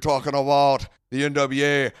 when you're talking about the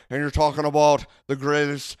NWA and you're talking about the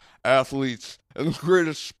greatest athletes and the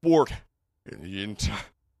greatest sport in the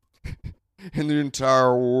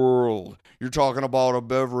entire world, you're talking about a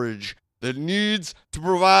beverage that needs to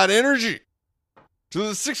provide energy to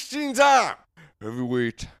the 16-time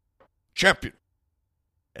heavyweight champion.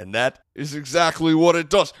 And that is exactly what it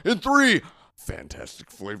does in 3 fantastic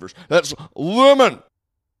flavors. That's lemon.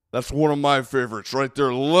 That's one of my favorites right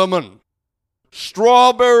there. Lemon,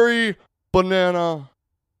 strawberry, banana,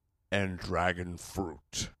 and dragon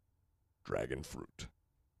fruit. Dragon fruit.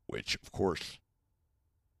 Which, of course,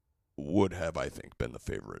 would have, I think, been the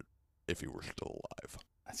favorite if he were still alive.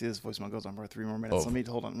 I see this voicemail goes on for 3 more minutes. Let me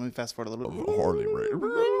fast forward a little bit. Harley Race.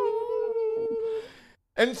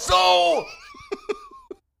 And so,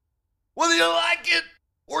 whether you like it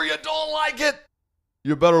or you don't like it,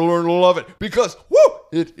 you better learn to love it because,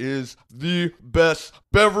 it is the best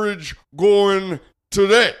beverage going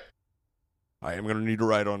today. I am going to need a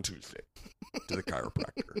ride on Tuesday to the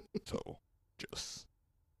chiropractor. So, just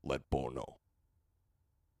Let Bo know.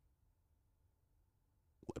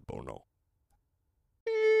 Let Bo know.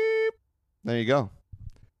 Beep. There you go.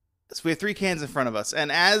 So we have 3 cans in front of us.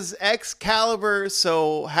 And as Excalibur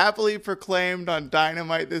so happily proclaimed on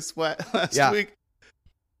Dynamite last week,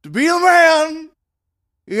 to be a man,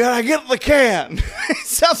 you gotta get the can. It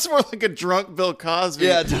sounds more like a drunk Bill Cosby.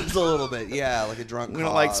 Yeah, it does a little bit. Yeah, like a drunk We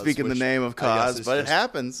don't like speaking the name of Cos, but it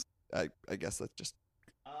happens. I guess that's just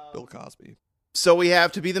Bill Cosby. So we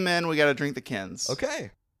have to be the men, we gotta drink the cans.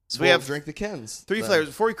 Okay. So we have drink the cans. 3 flavors.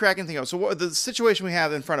 Before we crack anything up, so the situation we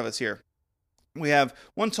have in front of us here, we have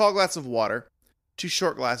 1 tall glass of water, 2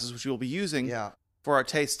 short glasses, which we will be using for our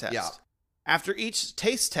taste test. Yeah. After each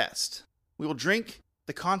taste test, we will drink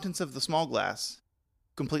the contents of the small glass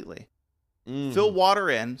completely. Fill water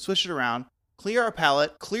in, swish it around, clear our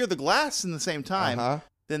palate, clear the glass in the same time.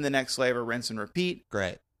 Then the next flavor, rinse and repeat.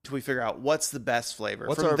 Great. Till we figure out what's the best flavor.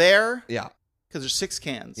 What's From there, yeah, because there's 6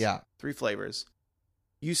 cans, 3 flavors.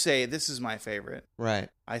 You say this is my favorite. Right.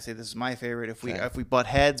 I say this is my favorite. If we butt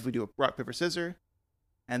heads, we do a rock paper scissors,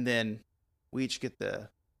 and then we each get to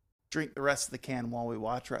drink the rest of the can while we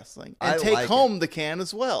watch wrestling, and take home the can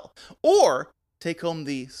as well, or take home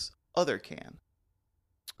the other can.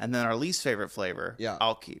 And then our least favorite flavor,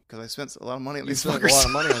 I'll keep because I spent a lot of money on these. Spent a lot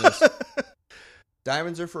of money on this.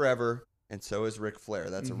 Diamonds are forever, and so is Ric Flair.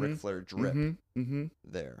 That's a Ric Flair drip.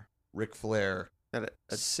 There, Ric Flair.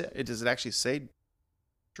 Does it actually say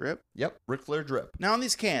drip? Yep, Ric Flair drip. Now on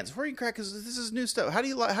these cans, before you crack, because this is new stuff. How do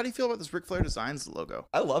you feel about this Ric Flair Designs logo?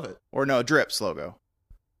 I love it. Or no, Drips logo,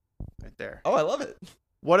 right there. Oh, I love it.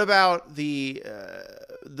 What about the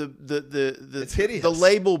it's hideous. The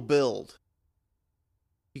label build?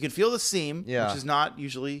 You can feel the seam, which is not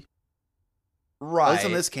usually right. At least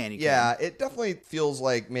on this can, you can. Yeah, it definitely feels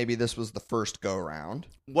like maybe this was the first go round.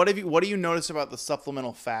 What do you notice about the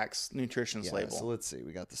supplemental facts nutritionist label? So let's see.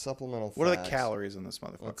 We got the supplemental. What are the calories in this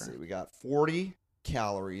motherfucker? Let's see. We got 40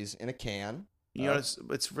 calories in a can. You notice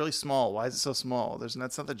it's really small. Why is it so small? That's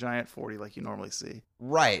not the giant 40 like you normally see.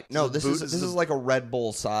 Right. No, this is like a Red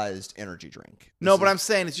Bull sized energy drink. But I'm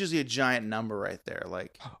saying it's usually a giant number right there.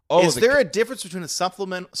 Like, is there a difference between a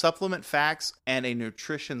supplement facts and a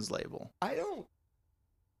nutrition's label? I don't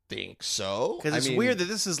think so. Because it's weird that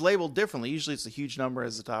this is labeled differently. Usually it's a huge number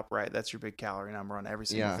as the top right. That's your big calorie number on every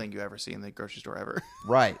single thing you ever see in the grocery store ever.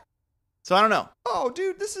 Right. So I don't know. Oh,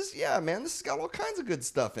 dude, this has got all kinds of good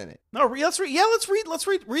stuff in it. No, let's read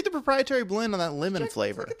the proprietary blend on that lemon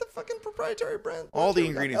flavor. Look at the fucking proprietary blend. All the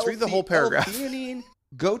ingredients. Read the whole paragraph. L-theanine,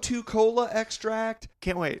 Go-to cola extract.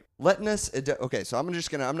 Can't wait. Okay, so I'm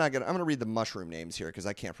gonna read the mushroom names here because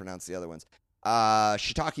I can't pronounce the other ones.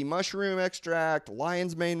 Shiitake mushroom extract,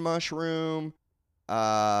 lion's mane mushroom,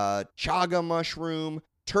 chaga mushroom,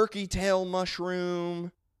 turkey tail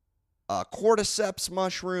mushroom, cordyceps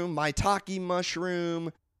mushroom, maitake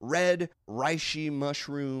mushroom, red reishi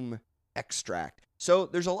mushroom extract. So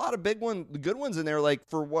there's a lot of good ones in there. Like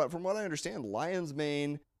from what I understand, lion's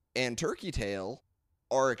mane and turkey tail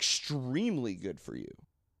are extremely good for you.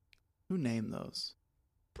 Who named those?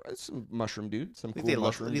 Some mushroom dude. Some cool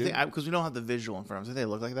mushroom dude. Because we don't have the visual in front of us. Do they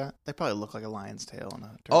look like that? They probably look like a lion's tail on a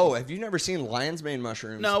turkey. Oh, have you never seen lion's mane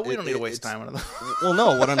mushrooms? No, we don't need to waste time on them. Well,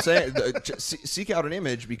 no, what I'm saying, seek out an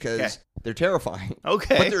image because they're terrifying.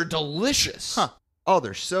 Okay. But they're delicious. Huh. Oh,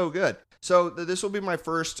 they're so good. So this will be my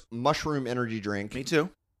first mushroom energy drink. Me too.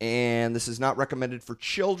 And this is not recommended for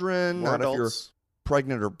children, or not adults. if you're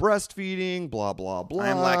pregnant or breastfeeding, blah, blah, blah. I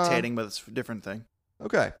am lactating, but it's a different thing.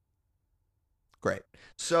 Okay. Great.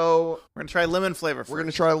 So we're going to try lemon flavor first. We're going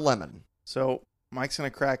to try lemon. So Mike's going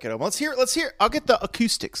to crack it open. Let's hear. I'll get the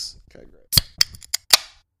acoustics. Okay, great.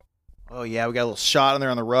 Oh, yeah. We got a little shot on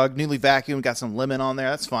there on the rug. Newly vacuumed. Got some lemon on there.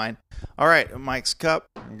 That's fine. All right. Mike's cup.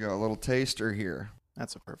 We got a little taster here.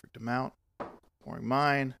 That's a perfect amount. Pouring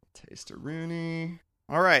mine. Taster Rooney.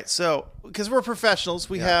 All right. So, because we're professionals,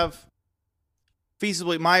 we have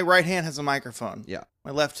feasibly, my right hand has a microphone. Yeah.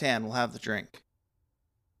 My left hand will have the drink.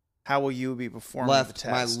 How will you be performing the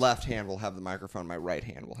test? My left hand will have the microphone. My right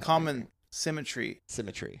hand will have common symmetry.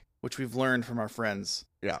 Symmetry. Which we've learned from our friends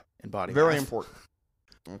in body Very math. important.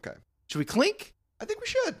 Okay. Should we clink? I think we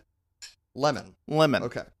should. Lemon.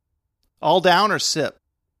 Okay. All down or sip?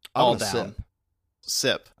 All down.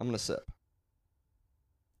 Sip. I'm going to sip.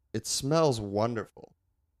 It smells wonderful.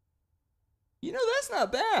 You know, that's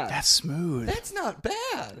not bad. That's smooth. That's not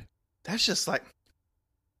bad. That's just like...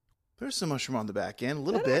 There's some mushroom on the back end, a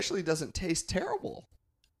little bit. That actually doesn't taste terrible.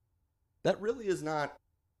 That really is not.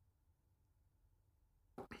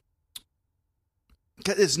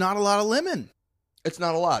 It's not a lot of lemon. It's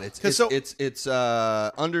not a lot. It's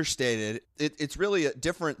understated. It's really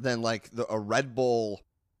different than like a Red Bull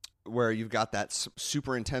where you've got that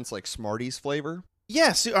super intense like Smarties flavor.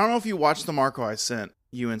 Yeah, see, I don't know if you watched the Marco I sent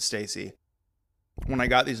you and Stacy. When I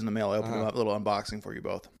got these in the mail, I opened them up, a little unboxing for you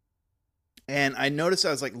both. And I noticed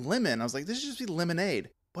I was like, lemon. I was like, this should just be lemonade.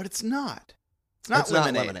 But it's not. It's not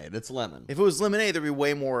lemonade. It's lemon. If it was lemonade, there'd be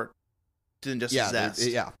way more than just zest.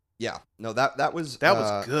 Yeah. No, that was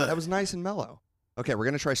good. That was nice and mellow. Okay, we're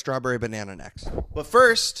going to try strawberry banana next. But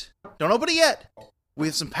first, don't open it yet. We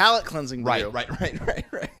have some palate cleansing to do.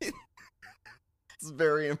 Right. It's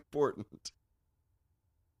very important.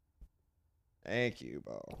 Thank you,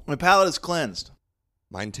 Bo. My palate is cleansed.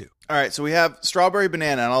 Mine too. All right, so we have strawberry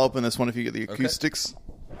banana, and I'll open this one if you get the acoustics.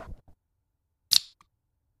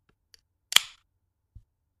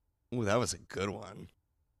 Ooh, that was a good one.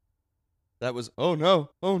 That was, oh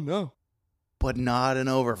no. But not an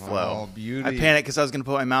overflow. Oh, beauty. I panicked because I was going to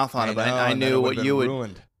put my mouth on it, but I knew what you would.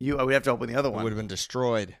 Ruined. I would have to open the other It one. would have been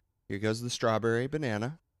destroyed. Here goes the strawberry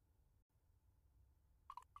banana.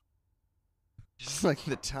 Just like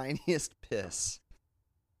the tiniest piss.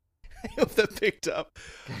 I hope that picked up.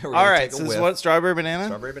 Okay, all right, so this is what, strawberry banana?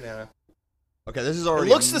 Strawberry banana. Okay, this is already.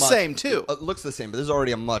 It looks the same, too. It looks the same, but there's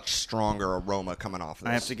already a much stronger aroma coming off of this.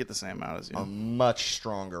 I have to get the same out as you. A much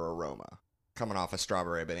stronger aroma coming off of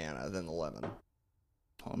strawberry banana than the lemon. Hold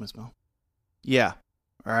on, let me smell. Yeah.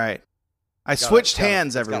 All right. I switched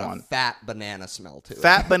hands, it's everyone. got a fat banana smell to it.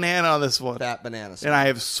 Fat banana on this one. Fat banana smell. And I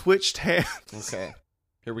have switched hands. Okay.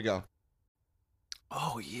 Here we go.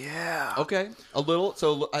 Oh, yeah. Okay. A little.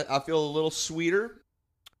 So I feel a little sweeter.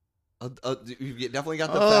 You definitely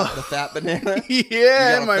got the fat banana.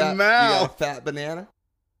 Yeah, in my mouth. You got a fat banana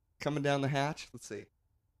coming down the hatch. Let's see.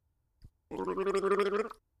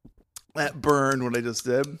 That burned what I just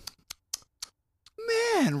did.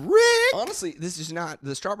 Man, Rick. Honestly,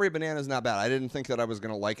 the strawberry banana is not bad. I didn't think that I was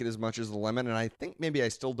going to like it as much as the lemon, and I think maybe I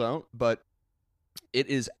still don't, but it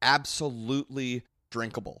is absolutely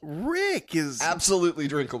drinkable. Rick is absolutely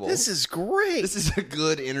drinkable. This is great. This is a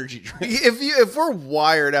good energy drink. If we're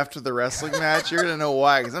wired after the wrestling match, you're gonna know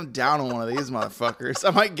why. Because I'm down on one of these motherfuckers.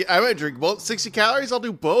 I might drink both. 60 calories. I'll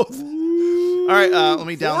do both. All right, let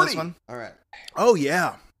me down 40. This one. All right. Oh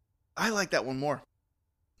yeah, I like that one more.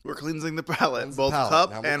 We're cleansing the palate, both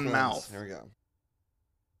cup and mouth. There we go.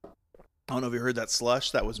 I don't know if you heard that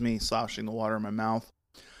slush. That was me sloshing the water in my mouth.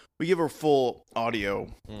 We give her full audio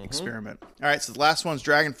experiment. All right, so the last one's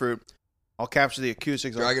dragon fruit. I'll capture the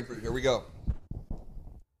acoustics. Dragon fruit. Here we go.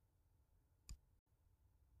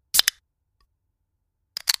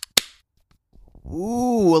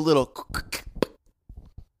 Ooh, a little.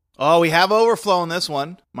 Oh, we have overflow in this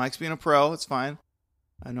one. Mike's being a pro. It's fine.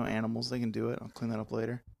 I know animals. They can do it. I'll clean that up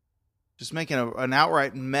later. Just making an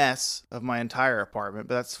outright mess of my entire apartment,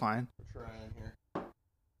 but that's fine. We're trying here.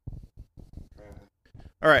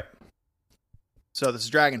 All right. So this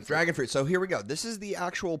is dragon fruit. Dragon fruit. So here we go. This is the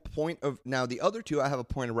actual point of... Now, the other two, I have a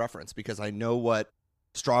point of reference because I know what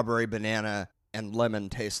strawberry, banana, and lemon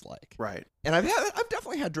taste like. Right. And I've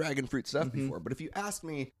definitely had dragon fruit stuff before, but if you ask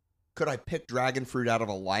me, could I pick dragon fruit out of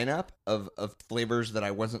a lineup of flavors that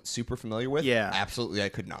I wasn't super familiar with? Yeah. Absolutely, I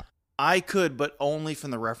could not. I could, but only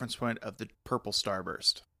from the reference point of the purple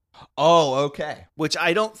starburst. Oh, okay. Which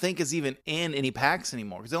I don't think is even in any packs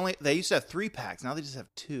anymore. Because they used to have 3 packs. Now they just have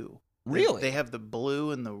 2. Really? They have the blue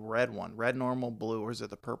and the red one. Red, normal, blue, or is it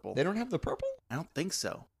the purple? They don't have the purple? I don't think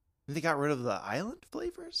so. They got rid of the island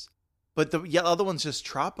flavors? But the other one's just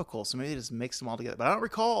tropical, so maybe they just mixed them all together. But I don't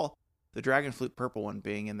recall the dragon fruit purple one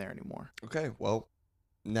being in there anymore. Okay, well,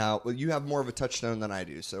 now you have more of a touchstone than I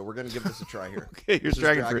do, so we're going to give this a try here. Okay, here's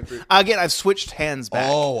dragon fruit. Again, I've switched hands back.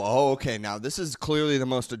 Oh, okay. Now, this is clearly the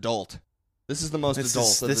most adult. This is the most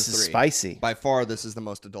adult of the 3. This is spicy. By far, this is the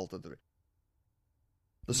most adult of the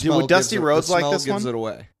 3. Would Dusty Rhodes like this one? Gives it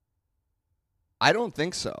away. I don't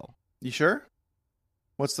think so. You sure?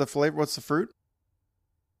 What's the flavor? What's the fruit?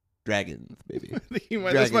 Dragons, baby.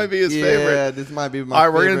 This might be his favorite. Yeah, this might be my favorite. All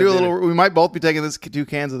right, we're going to do a little... We might both be taking 2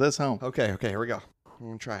 cans of this home. Okay, here we go. I'm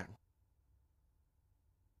going to try it.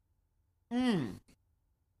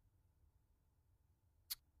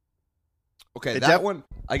 Okay, that one,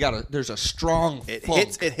 there's a strong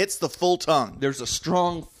funk. It hits the full tongue. There's a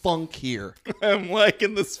strong funk here. I'm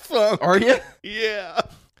liking this funk. Are you? Yeah.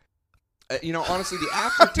 Honestly, the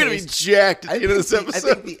aftertaste... I'm going to be jacked at the end of this episode.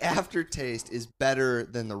 I think the aftertaste is better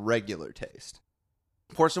than the regular taste.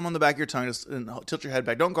 Pour some on the back of your tongue and tilt your head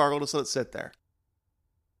back. Don't gargle, just let it sit there.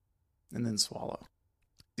 And then swallow.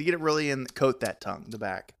 To get it really in, coat that tongue, the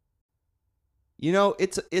back.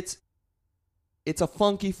 It's a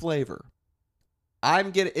funky flavor.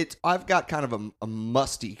 I've got kind of a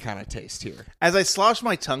musty kind of taste here. As I slosh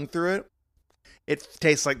my tongue through it, it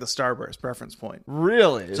tastes like the Starburst preference point.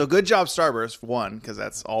 Really? So good job, Starburst, for one, because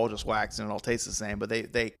that's all just wax and it all tastes the same. But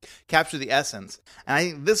they capture the essence, and I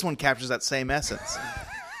think this one captures that same essence.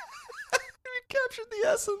 We captured the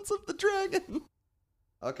essence of the dragon.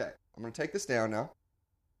 Okay, I'm gonna take this down now.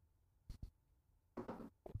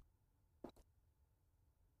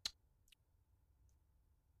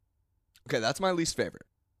 Okay, that's my least favorite.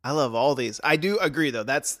 I love all these. I do agree, though.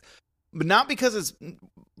 But not because it's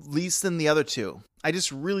least than the other two. I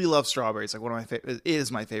just really love strawberries. Like one of my favorite. It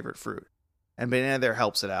is my favorite fruit, and banana there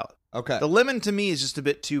helps it out. Okay. The lemon to me is just a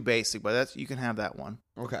bit too basic, but you can have that one.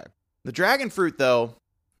 Okay. The dragon fruit, though,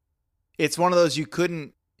 it's one of those you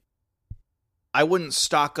couldn't. I wouldn't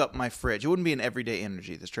stock up my fridge. It wouldn't be an everyday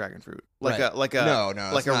energy. This dragon fruit, like Right. a like a No,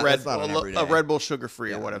 like it's a not- Red it's not an Bull, everyday. a Red Bull sugar free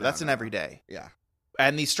or Yeah, whatever. no, That's an no. everyday. Yeah.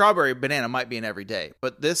 And the strawberry banana might be an everyday,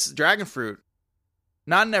 but this dragon fruit,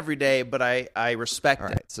 not an everyday, but I respect All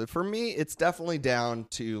it. right. So for me, it's definitely down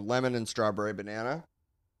to lemon and strawberry banana.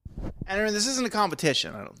 And I mean, this isn't a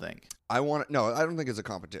competition, I don't think. No, I don't think it's a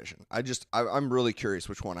competition. I'm really curious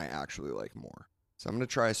which one I actually like more. So I'm gonna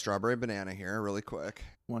try strawberry banana here really quick.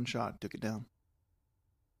 One shot took it down.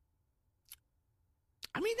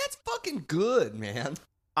 I mean, that's fucking good, man.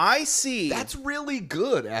 I see. That's really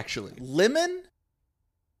good, actually. Lemon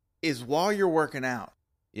is while you're working out.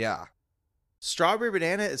 Yeah. Strawberry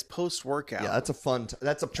banana is post workout. Yeah, that's a fun.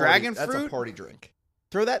 That's a party, Dragon That's a fruit? party drink.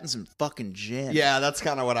 Throw that in some fucking gin. Yeah, that's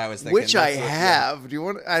kind of what I was thinking. Which I That's have. Do you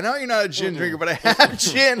want? I know you're not a gin drinker, but I have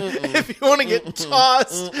gin. If you want to get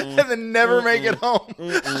tossed and then never make it home,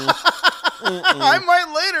 I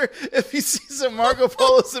might later if you see some Marco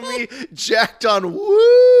Polos and me jacked on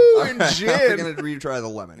woo and I'm gin. gonna retry the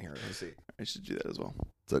lemon here. Let's see. I should do that as well.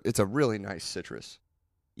 It's a really nice citrus.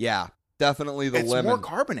 Yeah, definitely the It's lemon. more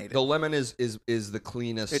carbonated. The lemon is the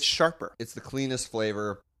cleanest. It's sharper. It's the cleanest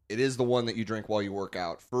flavor. It is the one that you drink while you work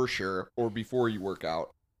out, for sure, or before you work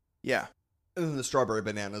out. Yeah, And then the strawberry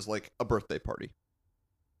banana is like a birthday party.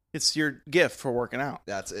 it's your gift for working out.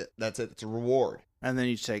 That's it. It's a reward. And then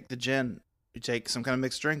you take the gin. You take some kind of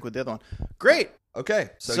mixed drink with the other one. Great. Okay,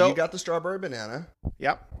 so So- you got the strawberry banana.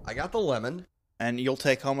 Yep. I got the lemon. And you'll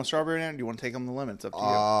take home a strawberry banana? Or do you want to take home the lemon? It's up to you.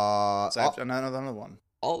 So I have another one.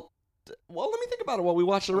 well, let me think about it while we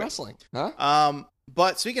watch the wrestling. Huh?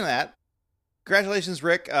 But speaking of that, congratulations,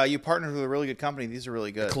 Rick. You partnered with a really good company. These are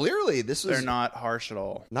really good. Clearly, this They're is not harsh at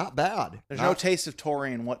all. not bad. There's no taste of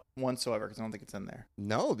taurine whatsoever because I don't think it's in there.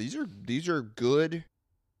 No, these are good.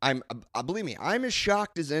 Believe me, I'm as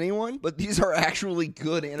shocked as anyone, but these are actually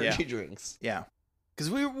good energy drinks. Yeah, because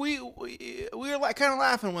we were like kind of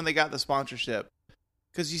laughing when they got the sponsorship.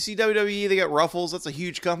 Because you see WWE, they got Ruffles. That's a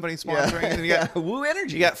huge company sponsoring. And you got Woo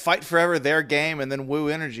Energy. You got Fight Forever, their game, and then Woo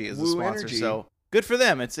Energy is the Woo sponsor. Energy. So good for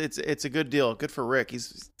them. It's a good deal. Good for Rick.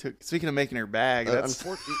 Speaking of making her bag. That's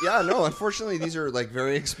Unfortunately, these are like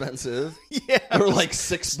very expensive. yeah. They're like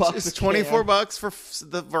 $6. It's a can. $24 for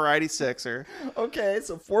the variety sixer. Okay,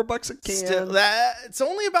 so $4 a can. Still, it's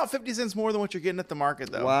only about 50 cents more than what you're getting at the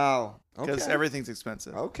market, though. Wow. Because Okay. everything's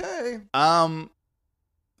expensive. Okay.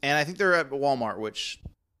 And I think they're at Walmart, which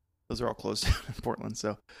those are all closed down in Portland.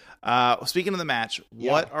 So, speaking of the match,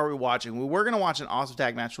 what are we watching? We were going to watch an awesome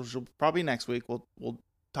tag match, which will probably next week. We'll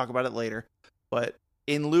talk about it later. But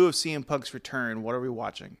in lieu of CM Punk's return, what are we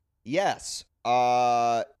watching? Yes.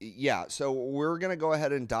 So we're going to go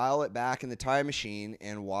ahead and dial it back in the time machine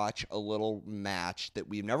and watch a little match that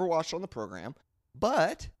we've never watched on the program,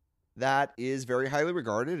 but that is very highly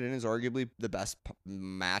regarded and is arguably the best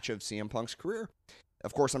match of CM Punk's career.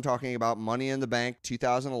 Of course, I'm talking about Money in the Bank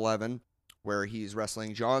 2011, where he's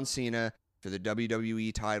wrestling John Cena for the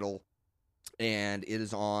WWE title, and it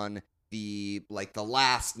is on the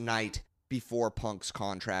last night before Punk's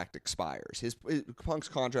contract expires. Punk's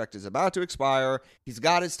contract is about to expire. He's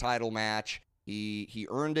got his title match. He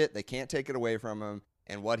earned it. They can't take it away from him.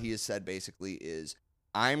 And what he has said basically is,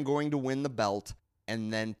 I'm going to win the belt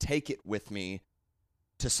and then take it with me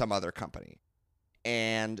to some other company.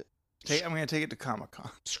 And I'm going to take it to Comic-Con.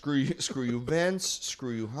 screw you, Vince.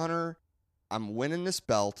 Screw you, Hunter. I'm winning this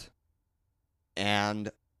belt, and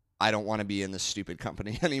I don't want to be in this stupid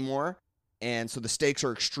company anymore. And so the stakes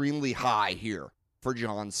are extremely high here for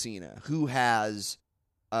John Cena, who has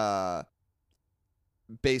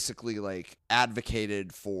basically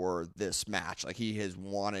advocated for this match. Like, he has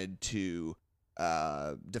wanted to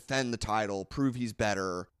defend the title, prove he's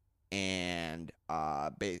better, and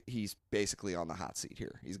he's basically on the hot seat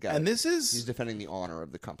here. He's defending the honor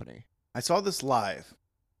of the company. I saw this live.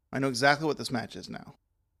 I know exactly what this match is now.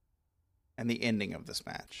 And the ending of this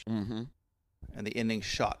match. Mm-hmm. And the ending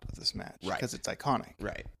shot of this match. Right. Because it's iconic.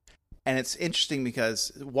 Right. And it's interesting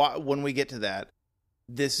because when we get to that,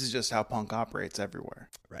 this is just how Punk operates everywhere.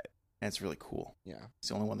 Right. And it's really cool. Yeah. It's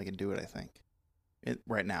the only one that can do it, I think.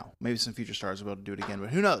 Right now. Maybe some future stars will be able to do it again, but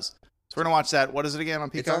who knows? So we're going to watch that. What is it again on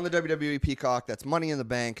Peacock? It's on the WWE Peacock. That's Money in the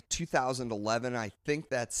Bank 2011. I think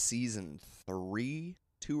that's season 2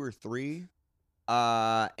 or 3.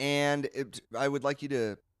 And I would like you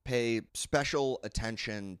to pay special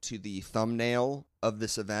attention to the thumbnail of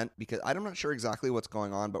this event because I'm not sure exactly what's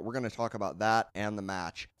going on, but we're going to talk about that and the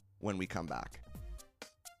match when we come back.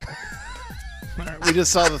 All right, we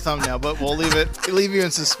just saw the thumbnail, but we'll leave you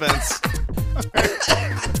in suspense. All right.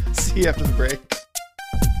 See you after the break.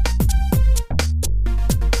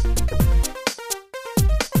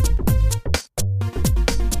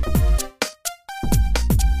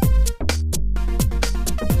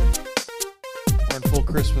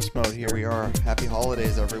 Christmas mode here. Here we are. Happy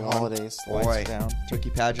holidays, everyone. Holidays. Boy, lights down. Turkey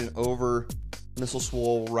pageant over. Missile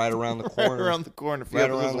Swole right around the corner. Right around the corner. Right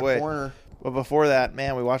around the corner. But before that,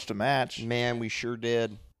 man, we watched a match. Man, we sure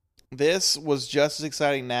did. This was just as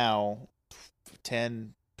exciting now,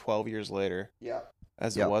 10, 12 years later,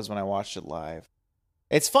 as it was when I watched it live.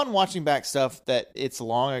 It's fun watching back stuff that it's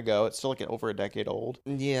long ago. It's still like over a decade old.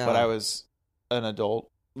 Yeah. But I was an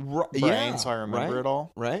adult brain, so I remember it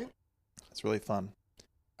all. Right? It's really fun.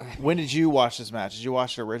 When did you watch this match? Did you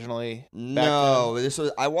watch it originally? No,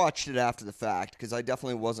 I watched it after the fact because I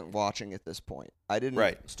definitely wasn't watching at this point. I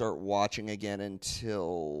didn't start watching again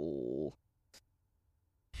until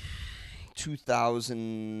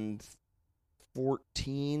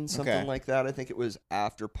 2014, something like that. I think it was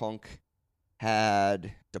after Punk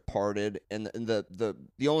had departed, and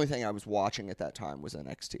the only thing I was watching at that time was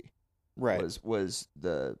NXT. Right, was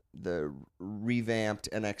the revamped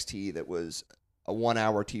NXT that was a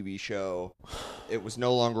 1-hour TV show. It was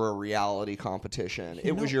no longer a reality competition.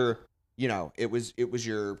 It was your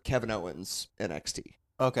Kevin Owens NXT.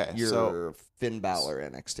 Okay. Your Finn Balor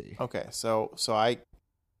NXT. Okay. So I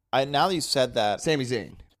now that you said that, Sami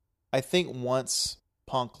Zayn. I think once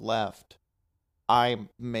Punk left, I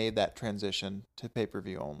made that transition to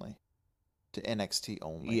pay-per-view only, to NXT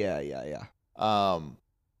only. Yeah.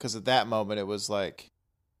 Because at that moment it was like,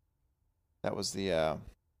 that was the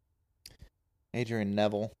Adrian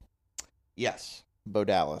Neville, Bo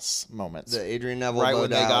Dallas moments. The Adrian Neville, right Bo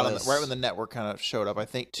when Dallas. right when the network kind of showed up. I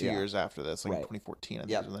think 2 years after this, like 2014. I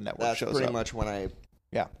think when the network shows up. That's pretty much when I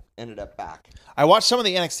ended up back. I watched some of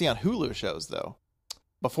the NXT on Hulu shows though,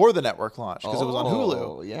 before the network launch because it was on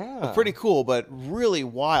Hulu. Yeah, it was pretty cool, but really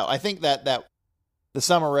wild. I think that the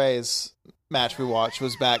Summer Rae's match we watched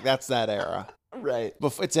was back. That's that era, right?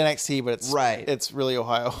 It's NXT, but it's It's really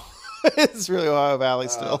Ohio. It's really Ohio Valley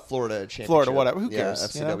still. Florida championship. Florida, whatever. Who cares?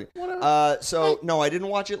 FCW. Whatever. No, I didn't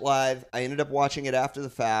watch it live. I ended up watching it after the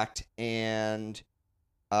fact, and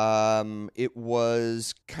it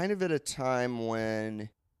was kind of at a time when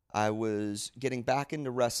I was getting back into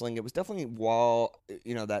wrestling. It was definitely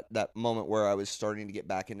that moment where I was starting to get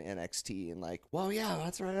back into NXT and like, well, yeah,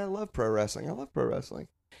 that's right. I love pro wrestling.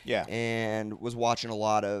 Yeah. And was watching a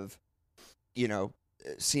lot of,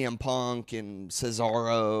 CM Punk and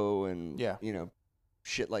Cesaro and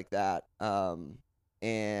shit like that.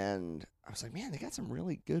 And I was like, man, they got some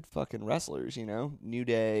really good fucking wrestlers, New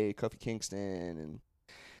Day, Kofi Kingston, and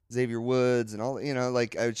Xavier Woods, and all. I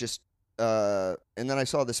was just. And then I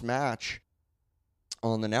saw this match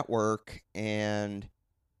on the network, and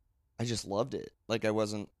I just loved it. Like I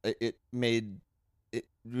wasn't. It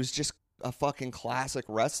was just a fucking classic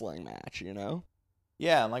wrestling match,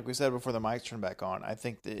 Yeah, and like we said before the mics turned back on, I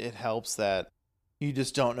think that it helps that you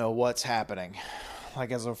just don't know what's happening.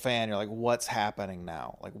 Like as a fan, you're like, what's happening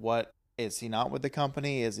now? Like what, is he not with the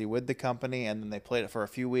company? Is he with the company? And then they played it for a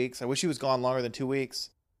few weeks. I wish he was gone longer than 2 weeks.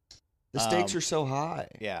 The stakes are so high.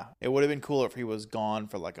 Yeah, it would have been cooler if he was gone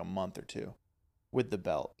for like a month or two with the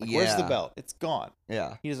belt. Like, where's the belt? It's gone.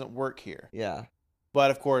 Yeah. He doesn't work here. Yeah. But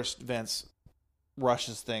of course, Vince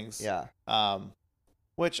rushes things. Yeah.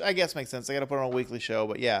 Which I guess makes sense. They got to put on a weekly show,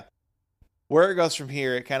 but yeah, where it goes from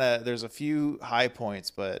here, it kind of there's a few high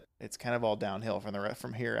points, but it's kind of all downhill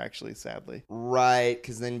from here. Actually, sadly, right?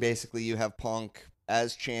 Because then basically you have Punk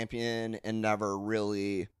as champion and never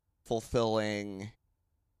really fulfilling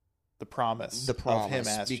the promise of him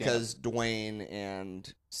as because champ. Dwayne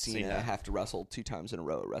and Cena have to wrestle 2 times in a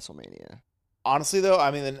row at WrestleMania. Honestly, though,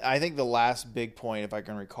 I mean, I think the last big point, if I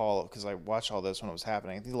can recall, because I watched all this when it was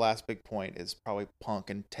happening, I think the last big point is probably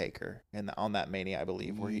Punk and Taker on that Mania, I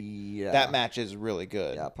believe, where that match is really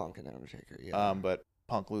good. Yeah, Punk and Undertaker. Yeah. But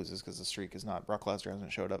Punk loses because the streak is not. Brock Lesnar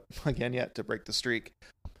hasn't showed up again yet to break the streak.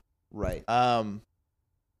 Right. But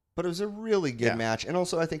it was a really good match, and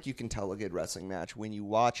also I think you can tell a good wrestling match when you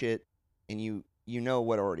watch it and you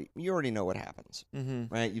already know what happens,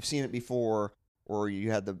 right? You've seen it before, or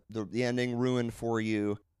you had the ending ruined for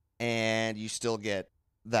you, and you still get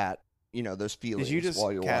that, those feelings. Did you just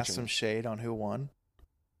while you're cast watching. some shade on who won?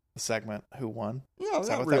 The segment Who Won? No, Is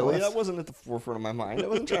that not what that really. was? That wasn't at the forefront of my mind. I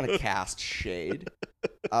wasn't trying to cast shade.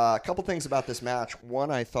 A couple things about this match.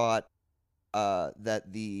 One, I thought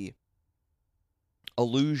that the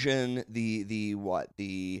allusion,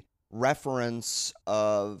 the reference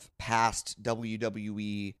of past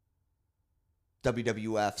WWE,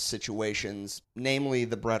 WWF situations, namely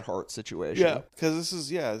the Bret Hart situation. Yeah, because this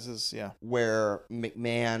is where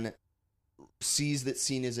McMahon sees that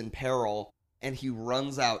Cena's in peril, and he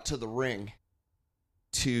runs out to the ring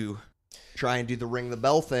to try and do the ring the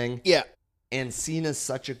bell thing. Yeah. And Cena's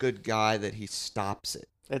such a good guy that he stops it.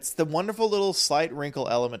 It's the wonderful little slight wrinkle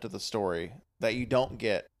element of the story that you don't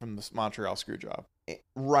get from the Montreal Screwjob.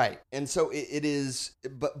 Right. And so it is,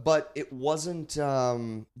 but it wasn't,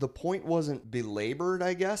 the point wasn't belabored,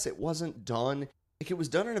 I guess. It wasn't done, it was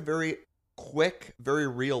done in a very quick, very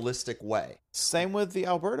realistic way. Same with the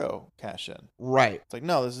Alberto cash-in. Right. It's like,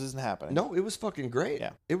 no, this isn't happening. No, it was fucking great.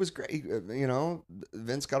 Yeah. It was great.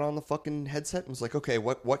 Vince got on the fucking headset and was like, okay,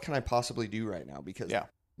 what can I possibly do right now? Because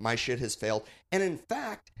my shit has failed. And in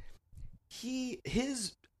fact,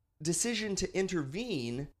 his decision to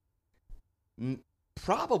intervene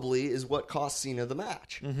probably is what cost Cena the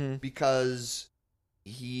match. Because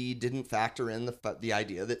he didn't factor in the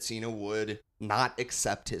idea that Cena would not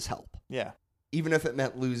accept his help. Yeah. Even if it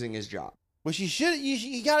meant losing his job. Which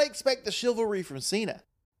you got to expect the chivalry from Cena.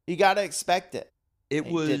 You got to expect it. It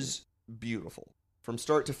was beautiful from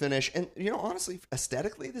start to finish. And, honestly,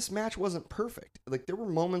 aesthetically, this match wasn't perfect. Like, there were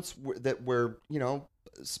moments where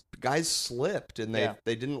guys slipped and they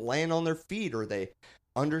didn't land on their feet, or they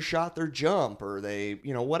undershot their jump, or they,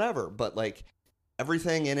 whatever. But, like,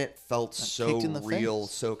 everything in it felt so real,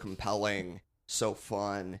 so compelling, so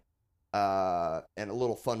fun. And a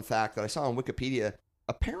little fun fact that I saw on Wikipedia,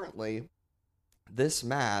 apparently this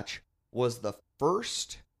match was the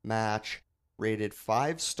first match rated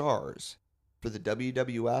 5 stars for the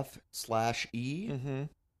WWF/E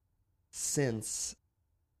since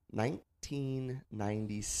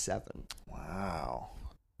 1997. Wow.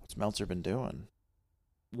 What's Meltzer been doing?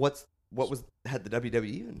 What had the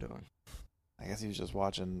WWE been doing? I guess he was just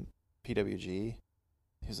watching PWG.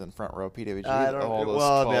 He was in front row PWG.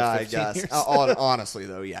 I guess. Honestly,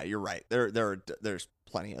 though, yeah, you're right. There's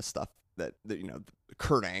plenty of stuff that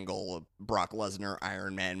Kurt Angle, Brock Lesnar,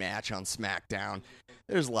 Iron Man match on SmackDown.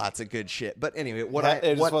 There's lots of good shit. But anyway,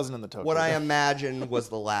 wasn't in the Tokyo. What I imagine was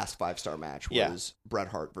the last 5-star match was Bret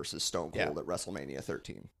Hart versus Stone Cold at WrestleMania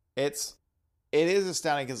 13. It is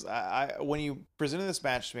astounding because when you presented this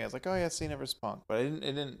match to me, I was like, oh yeah, Cena versus Punk, but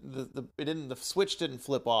the switch didn't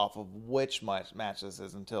flip off of which match this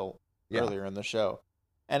is until earlier in the show,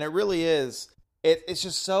 and it really is. It's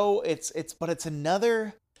just so but it's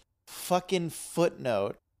another fucking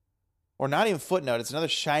footnote, or not even footnote. It's another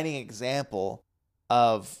shining example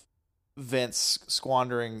of Vince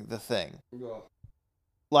squandering the thing.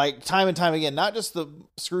 Like time and time again, not just the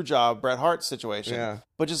Screwjob Bret Hart situation,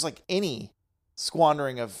 but just like any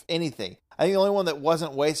squandering of anything. I think the only one that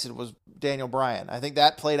wasn't wasted was Daniel Bryan. I think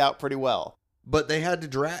that played out pretty well. But they had to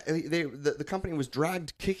drag. The company was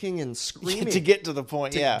dragged kicking and screaming to get to the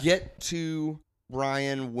point. To get to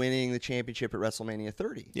Bryan winning the championship at WrestleMania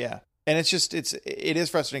 30. Yeah, and it is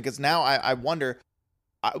frustrating because now I wonder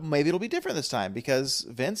maybe it'll be different this time because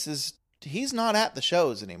Vince he's not at the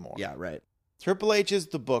shows anymore. Yeah, right. Triple H is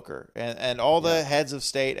the booker, and all the heads of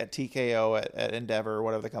state at TKO at Endeavor or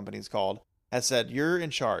whatever the company's called has said, you're in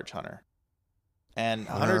charge, Hunter. And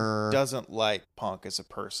Hunter doesn't like Punk as a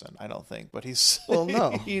person, I don't think. But he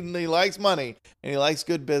likes money, and he likes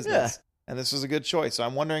good business. Yeah. And this was a good choice. So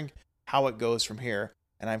I'm wondering how it goes from here.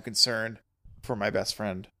 And I'm concerned for my best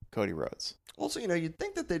friend, Cody Rhodes. Also, you'd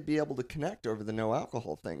think that they'd be able to connect over the no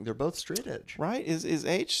alcohol thing. They're both straight edge. Right? Is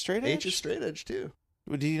H straight edge? H is straight edge, too.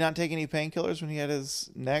 Did he not take any painkillers when he had his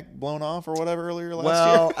neck blown off or whatever earlier last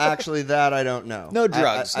year? Well, actually, that I don't know. No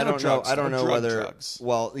drugs. I don't know. I don't know whether. Drugs.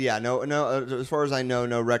 Well, yeah, no. As far as I know,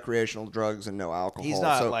 no recrational drugs and no alcohol. He's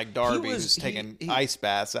not like Darby, who's taking ice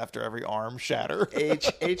baths after every arm shatter.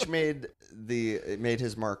 H made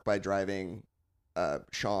his mark by driving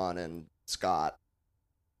Sean and Scott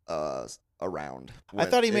around. I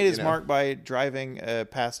thought he made his mark by driving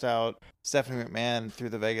passed out Stephanie McMahon through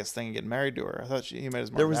the Vegas thing and getting married to her. I thought he made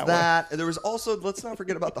his mark. There was that. There was also, let's not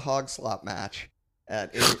forget about the hog slop match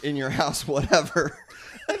in your house, whatever.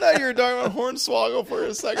 I thought you were talking about Hornswoggle for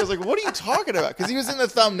a second. I was like, what are you talking about? Because he was in the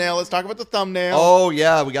thumbnail. Let's talk about the thumbnail. Oh,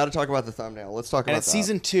 yeah. We got to talk about the thumbnail. Let's talk about that. And it's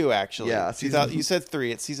season 2, actually. Yeah. You said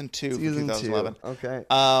 3. It's season 2 for 2011. 2. Okay.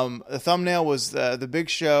 The thumbnail was the Big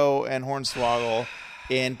Show and Hornswoggle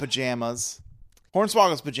in pajamas.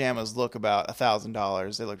 Hornswoggle's pajamas look about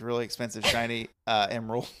 $1,000. They looked really expensive, shiny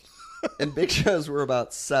emerald. And Big Shows were about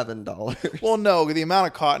 $7. Well, no, the amount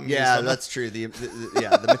of cotton. Yeah, that's true. The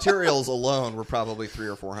materials alone were probably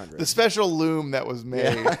 $300 or $400. The special loom that was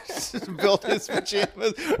made built his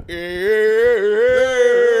pajamas.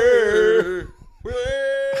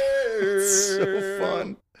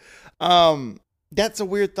 So fun. That's a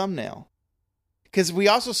weird thumbnail. Because we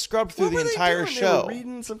also scrubbed through the entire show. They were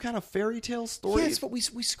reading some kind of fairy tale story. Yes, but we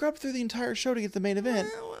scrubbed through the entire show to get the main event.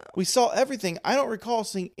 We saw everything. I don't recall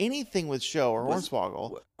seeing anything with Show or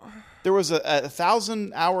Hornswoggle. There was a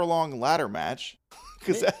 1,000-hour-long ladder match.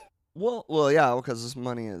 Because this the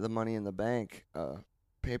Money in the Bank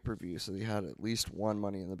pay-per-view, so you had at least one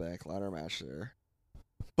Money in the Bank ladder match there.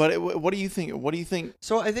 But what do you think? What do you think?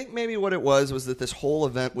 So I think maybe what it was that this whole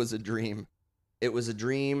event was a dream. It was a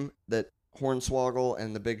dream that Hornswoggle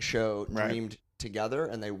and the Big Show dreamed together,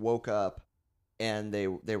 and they woke up and they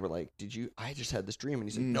were like, I just had this dream. And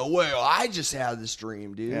he's like, no way, I just had this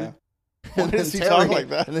dream, dude. Yeah. Why does he talk like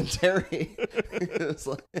that? And then Terry was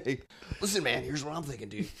like, hey, listen, man, here's what I'm thinking,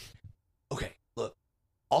 dude. Okay, look,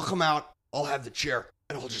 I'll come out, I'll have the chair,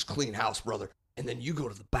 and I'll just clean house, brother. And then you go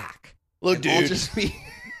to the back. Look, and dude. I'll just be...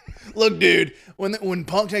 Look, dude, when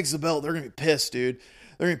Punk takes the belt, they're going to be pissed, dude.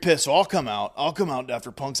 They're going to be pissed. So I'll come out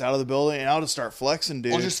after Punk's out of the building, and I'll just start flexing,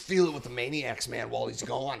 dude. I'll just feel it with the Maniacs, man, while he's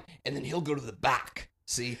gone. And then he'll go to the back,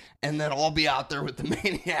 see? And then I'll be out there with the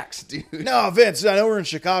Maniacs, dude. No, Vince, I know we're in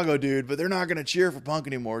Chicago, dude, but they're not going to cheer for Punk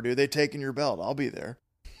anymore, dude. They've taken your belt. I'll be there.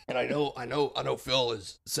 And I know Phil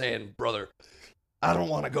is saying, brother, I don't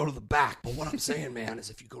want to go to the back. But what I'm saying, man,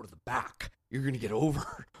 is if you go to the back, you're going to get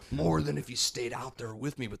over more than if you stayed out there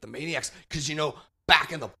with me with the Maniacs. Because,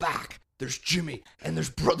 back in the back, there's Jimmy and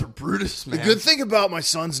there's Brother Brutus, man. The good thing about my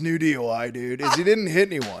son's new DOI, dude, is he didn't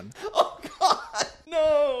hit anyone. Oh, God,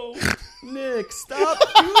 no. Nick, stop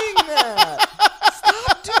doing that.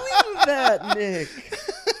 Stop doing that, Nick.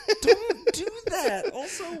 Don't do that.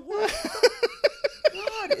 Also, what?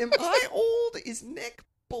 God, am I old? Is Nick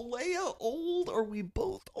Balea old? Are we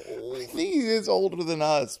both old? I think he is older than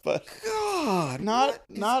us, but God, not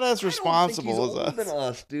as responsible as us. Older than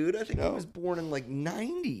us, dude. I think he was born in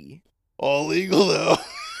 90. All legal though.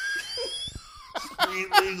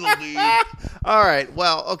 Legal, dude. All right.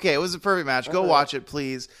 Well, okay. It was a perfect match. Go watch it,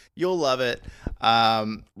 please. You'll love it.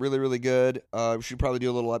 Really, really good. We should probably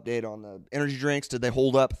do a little update on the energy drinks. Did they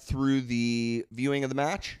hold up through the viewing of the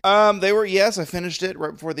match? They were. Yes, I finished it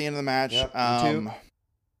right before the end of the match. Yep,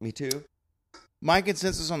 me too. My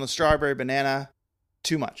consensus on the strawberry banana,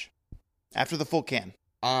 too much. After the full can.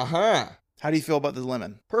 Uh-huh. How do you feel about the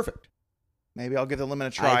lemon? Perfect. Maybe I'll give the lemon a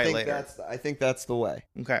try later. I think that's the way.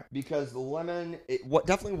 Okay. Because the lemon,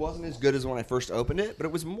 definitely wasn't as good as when I first opened it, but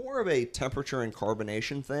it was more of a temperature and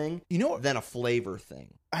carbonation thing than a flavor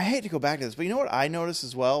thing. I hate to go back to this, but you know what I noticed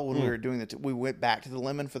as well when we were doing we went back to the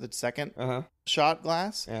lemon for the second shot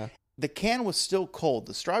glass? Yeah. The can was still cold.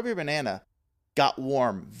 The strawberry banana got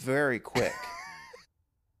warm very quick.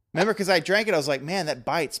 Remember, because I drank it, I was like, man, that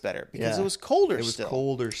bites better. Because it was colder still. It was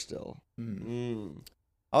colder still.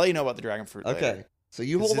 I'll let you know about the dragon fruit later. Okay. So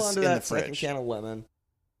you hold on to that second can of lemon.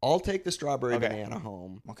 I'll take the strawberry banana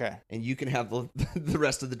home. Okay. And you can have the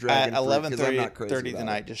rest of the dragon fruit. At 11:30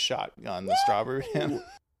 tonight, just shotgun the strawberry banana.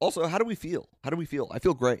 Also, how do we feel? I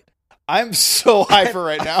feel great. I'm so hyper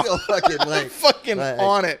right now. I feel fucking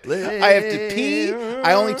on it. I have to pee.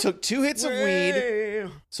 I only took 2 hits of weed.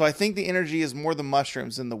 So I think the energy is more the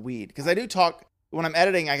mushrooms than the weed. Because I do talk, when I'm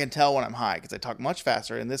editing, I can tell when I'm high. Because I talk much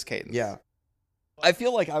faster in this cadence. Yeah. I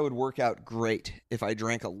feel like I would work out great if I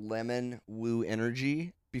drank a lemon woo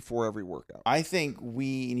energy before every workout. I think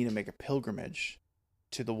we need to make a pilgrimage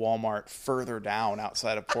to the Walmart further down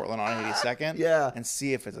outside of Portland on 82nd. Yeah. And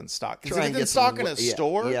see if it's in stock. Because Try if and it's in get stock some- in a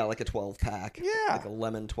store. Yeah, like a 12-pack. Yeah. Like a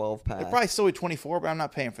lemon 12-pack. They're probably still at 24, but I'm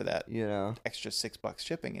not paying for that. Extra $6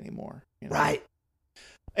 shipping anymore. Right.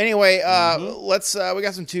 Anyway, let's. We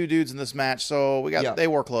got some 2 dudes in this match, so they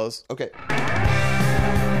wore clothes. Okay.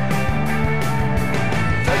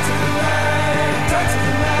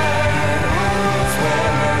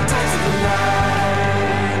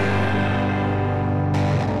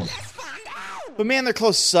 But man, their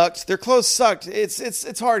clothes sucked.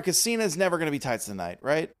 It's hard because Cena's never going to be tights tonight,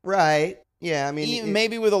 right? Right. Yeah, I mean...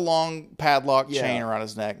 maybe with a long padlock chain around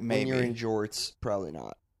his neck, maybe. When you're in jorts, probably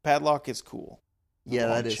not. Padlock is cool. Yeah,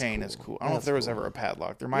 that is chain cool. is cool. I don't know if there was ever a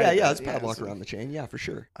padlock. There might. Yeah, have been. it's padlock around the chain. Yeah, for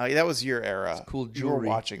sure. That was your era. It's cool You jewelry. were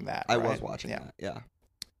watching that. I right? was watching that. Yeah.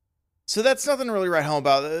 So that's nothing to really write home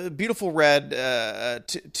about. Beautiful red,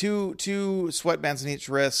 two sweatbands in each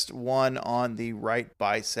wrist, one on the right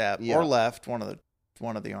bicep or left, one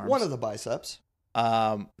of the arms. One of the biceps.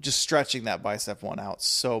 Just stretching that bicep one out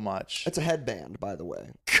so much. It's a headband, by the way.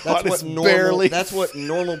 God, That's what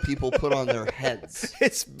normal people put on their heads.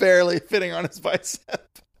 It's barely fitting on his bicep.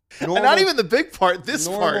 And not even the big part.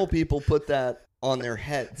 Normal people put that on their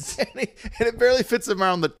heads, and it barely fits him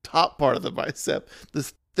around the top part of the bicep.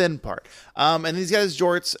 This thin part. And he's got his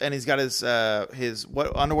jorts, and he's got his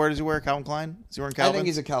what underwear does he wear? Calvin Klein? Is he wearing Calvin? I think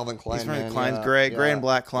he's a Calvin Klein. He's wearing man. Klein's gray and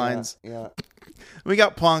black Kleins. Yeah. We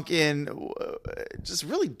got Punk in just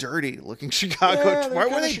really dirty looking Chicago. Why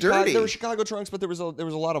were they dirty? There were Chicago trunks, but there was a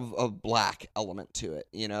lot of black element to it.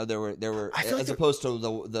 You know, there were as opposed to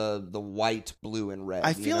the white, blue, and red.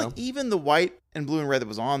 I feel like even the white and blue and red that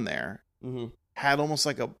was on there had almost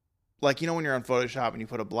like when you're on Photoshop and you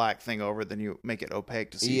put a black thing over it, then you make it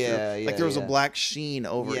opaque to see through. Like there was a black sheen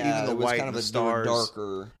over even the white and the stars.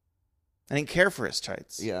 Darker. I didn't care for his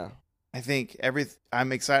tights. Yeah. I think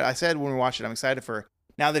I'm excited. I said when we watched it, I'm excited for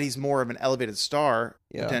now that he's more of an elevated star,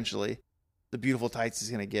 potentially, the beautiful tights he's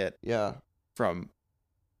going to get from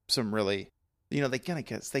some really,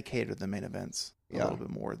 they cater the main events a little bit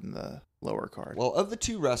more than the lower card. Well, of the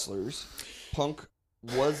two wrestlers, Punk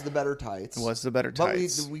was the better tights.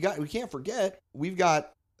 But we can't forget, we've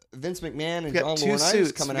got Vince McMahon and John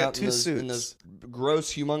Laurinaitis coming out in those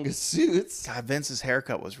gross, humongous suits. God, Vince's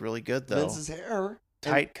haircut was really good, though. Vince's hair.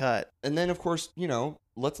 Tight cut. And then, of course,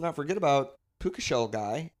 let's not forget about Puka Shell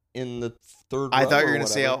guy in the third I thought you were going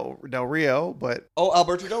to say Del Rio, but... Oh,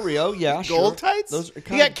 Alberto Del Rio, yeah, Gold tights?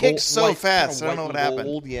 He got kicked so fast, I don't know what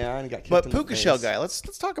happened. Yeah, and he got kicked But in the Puka face. Shell guy, let's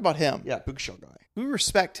talk about him. Yeah, Puka Shell guy. We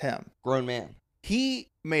respect him. Grown man. He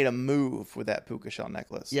made a move with that Puka Shell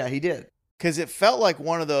necklace. Yeah, he did. Because it felt like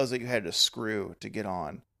one of those that you had to screw to get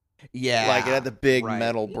on. Yeah. Like it had the big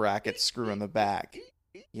metal bracket screw in the back.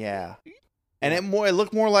 Yeah. And it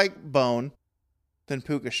looked more like bone than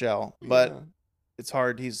Puka Shell, but it's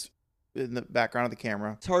hard. He's in the background of the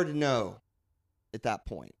camera. It's hard to know at that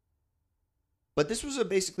point. But this was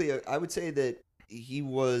I would say that he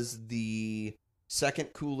was the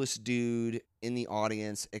second coolest dude in the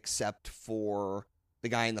audience, except for the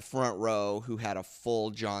guy in the front row who had a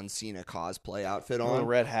full John Cena cosplay outfit on. A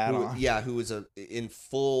red hat on. Yeah, who was in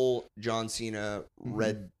full John Cena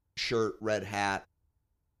red shirt, red hat.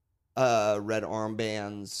 Red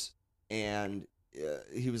armbands, and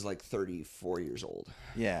he was like 34 years old.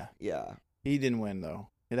 Yeah. Yeah. He didn't win, though.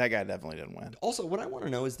 That guy definitely didn't win. Also, what I want to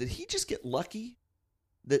know is, did he just get lucky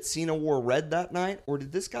that Cena wore red that night, or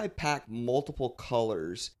did this guy pack multiple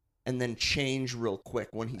colors and then change real quick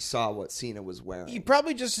when he saw what Cena was wearing? He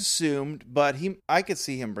probably just assumed, but I could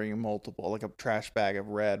see him bringing multiple, like a trash bag of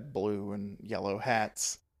red, blue, and yellow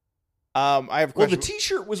hats. I have a question. Well, the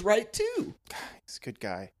T-shirt was right, too. He's a good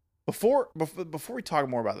guy. Before we talk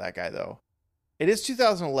more about that guy, though, it is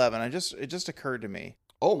 2011. It just occurred to me.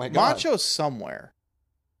 Oh my God, Macho's somewhere.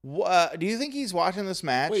 Do you think he's watching this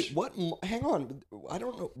match? Wait, what? Hang on, I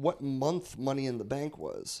don't know what month Money in the Bank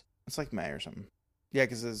was. It's like May or something. Yeah,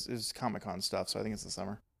 because it's Comic-Con stuff, so I think it's the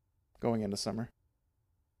summer, going into summer.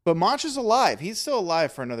 But Macho's alive. He's still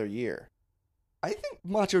alive for another year. I think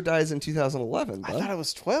Macho dies in 2011. I thought it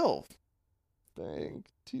was 12.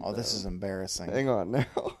 Oh, this is embarrassing. Hang on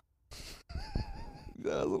now.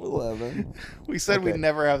 2011. We said we'd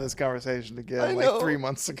never have this conversation again like 3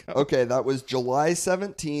 months ago. Okay, that was July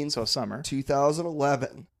 17th. So summer.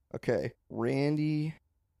 2011. Okay, Randy.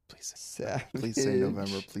 Please say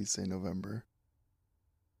November. Please say November.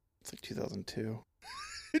 It's like 2002.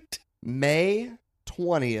 May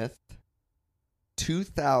 20th,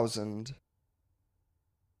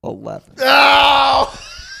 2011. Oh!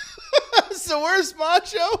 So where's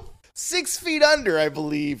Macho? 6 feet under, I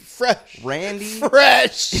believe. Fresh. Randy.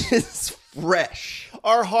 Fresh. Is fresh.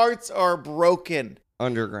 Our hearts are broken.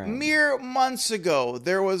 Underground. Mere months ago,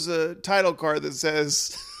 there was a title card that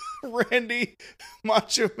says Randy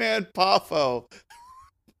Macho Man Poffo.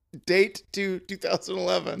 Date to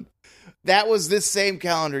 2011. That was this same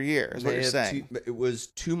calendar year, is what you're saying. It was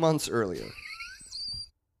 2 months earlier.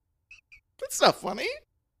 That's not funny.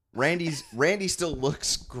 Randy still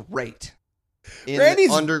looks great. Randy's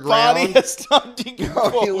body has not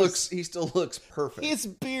decomposed. He still looks perfect. His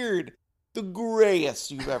beard, the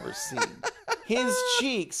grayest you've ever seen. His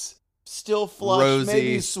cheeks still flushed, rosy,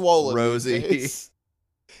 maybe swollen. Rosy.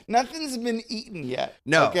 Nothing's been eaten yet.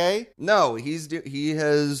 No. Okay. No, he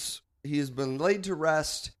has been laid to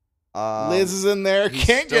rest Liz is in there, he's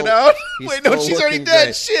can't still- get out. he's Wait, no, still she's already looking dead.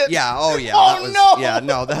 great. Shit. Yeah. Oh yeah. Oh, that was, no. Yeah.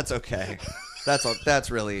 No, that's okay.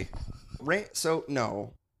 That's really. So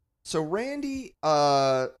Randy.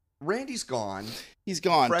 Randy's gone. He's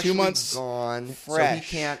gone. Freshly 2 months gone.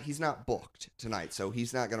 fresh. So he's not booked tonight. So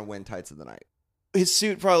he's not going to win Tights of the Night. His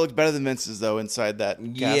suit probably looked better than Vince's though inside that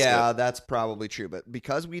casket. Yeah, that's probably true. But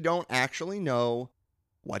because we don't actually know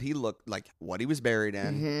what he looked like, what he was buried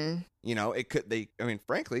in, you know,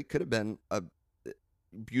 frankly, it could have been a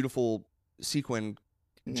beautiful sequin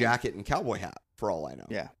jacket and cowboy hat for all I know.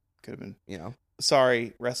 Yeah, could have been. You know,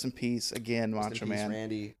 sorry, rest in peace again, Rest Macho in peace, Man.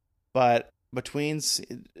 Randy. But between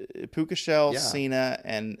Puka Shell, Yeah. Cena,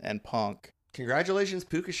 and Punk. Congratulations,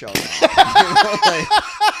 Puka Shell.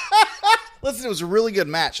 Listen, it was a really good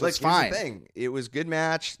match. That's Here's fine. the thing. It was good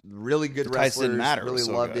match. Really good The tights wrestlers. didn't matter. It Really was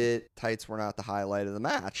so loved good. it. Tights were not the highlight of the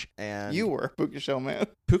match. And You were Puka Shell man.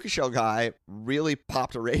 Puka Shell guy really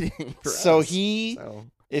popped a rating for So us.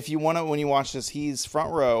 if you want to, when you watch this, he's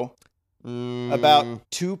front row. Mm, About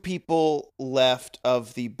 2 people left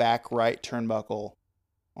of the back right turnbuckle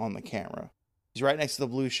on the camera. He's right next to the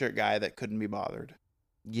blue shirt guy that couldn't be bothered.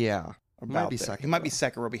 yeah. About Might be there. second He might row. be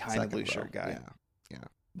second row behind Second the blue row. shirt guy. Yeah.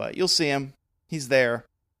 But you'll see him. He's there.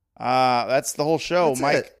 That's the whole show. That's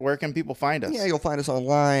Mike, it. where can people find us? Yeah, you'll find us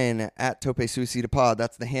online at Tope Suicida Pod.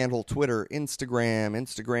 That's the handle. Twitter,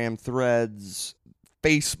 Instagram Threads,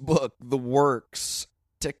 Facebook, The Works,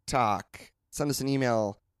 TikTok. Send us an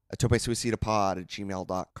email at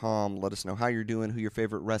topesuicidapod@gmail.com. Let us know how you're doing, who your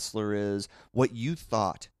favorite wrestler is, what you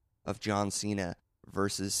thought of John Cena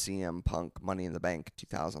versus CM Punk Money in the Bank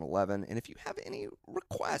 2011, and if you have any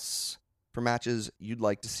requests for matches you'd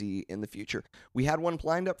like to see in the future. We had one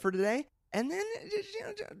lined up for today, and then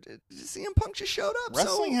CM Punk just showed up.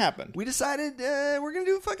 Wrestling so happened. We decided we're going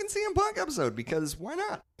to do a fucking CM Punk episode because why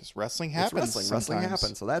not? Because wrestling It's happens. Wrestling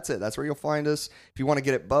happens. So that's it. That's where you'll find us. If you want to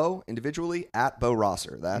get at Bo individually, at Bo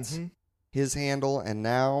Rosser. That's his handle. And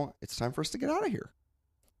now it's time for us to get out of here.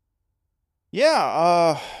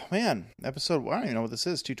 Yeah, man. Episode, I don't even know what this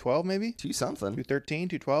is. 212 maybe? 213,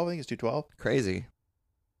 212. I think it's 212. Crazy.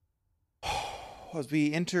 As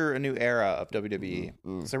we enter a new era of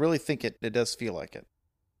WWE. So I really think it does feel like it.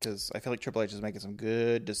 Because I feel like Triple H is making some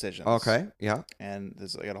good decisions. Okay. Yeah. And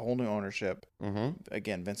I got a whole new ownership. Mm-hmm.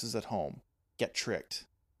 Again, Vince is at home. Get tricked.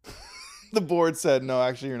 The board said, no,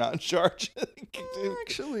 actually, you're not in charge.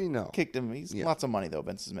 Actually, no. Kicked him. He's lots of money, though,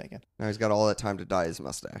 Vince is making. Now he's got all that time to dye his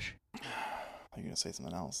mustache. I'm going to say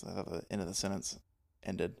something else. I thought the end of the sentence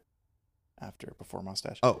ended before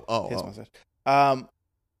mustache. His mustache.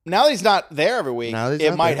 Now that he's not there every week,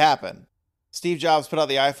 it might happen. Steve Jobs put out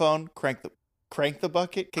the iPhone, crank the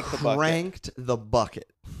bucket, kick the bucket. Cranked the bucket.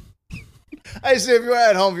 I just, if you're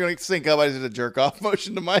at home, if you want to sync up, I just did a jerk off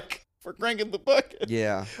motion to Mike for cranking the bucket.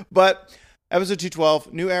 Yeah. But episode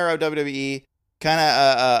 212, new era of WWE. Kind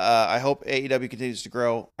of, I hope AEW continues to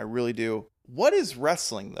grow. I really do. What is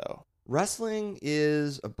wrestling, though? Wrestling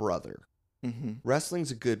is a brother. Mm-hmm. Wrestling's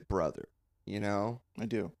a good brother. You know? I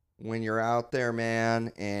do. When you're out there,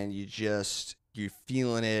 man, and you're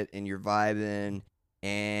feeling it and you're vibing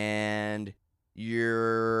and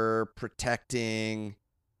you're protecting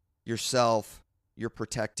yourself, you're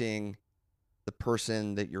protecting the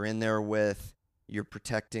person that you're in there with, you're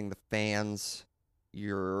protecting the fans,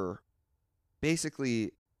 you're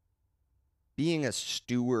basically being a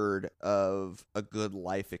steward of a good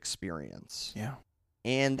life experience. Yeah.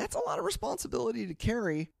 And that's a lot of responsibility to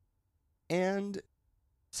carry. And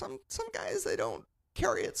some guys, they don't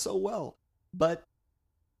carry it so well. But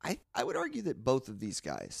I would argue that both of these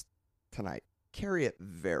guys tonight carry it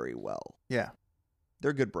very well. Yeah.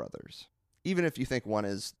 They're good brothers. Even if you think one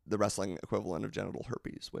is the wrestling equivalent of genital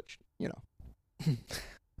herpes, which, you know.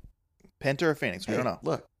 Penta or Phoenix? We don't know.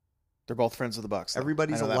 Look. They're both friends of the Bucks. Though.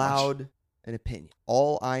 Everybody's allowed an opinion.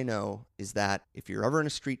 All I know is that if you're ever in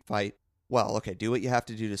a street fight, well, okay, do what you have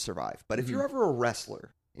to do to survive. But if you're ever a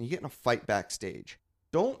wrestler and you get in a fight backstage,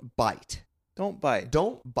 don't bite. Don't bite.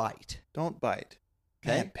 Don't bite. Don't bite.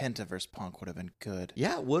 Okay? Man, Penta versus Punk would have been good.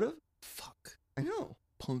 Yeah, it would have. Fuck. I know.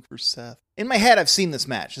 Punk versus Seth. In my head, I've seen this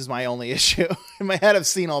match. This is my only issue. In my head, I've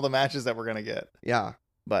seen all the matches that we're going to get. Yeah.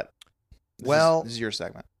 But this is your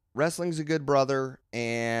segment. Wrestling's a good brother,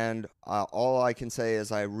 and all I can say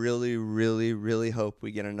is I really, really, really hope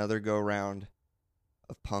we get another go-round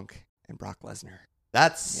of Punk and Brock Lesnar.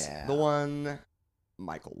 That's the one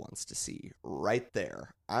Michael wants to see right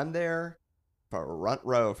there. I'm there front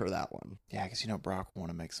row for that one. Yeah, because Brock will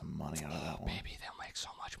want to make some money out of that one. Baby, they'll make so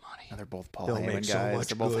much money. And they're both Paul They'll Heyman make guys. so much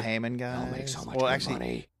They're both good. Heyman guys. They'll make so much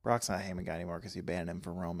money. Brock's not a Heyman guy anymore because he banned him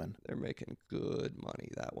for Roman. They're making good money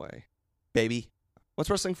that way. Baby, What's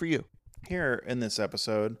wrestling for you? Here in this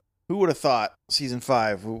episode, who would have thought season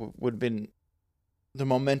 5 would have been the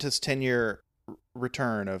momentous 10-year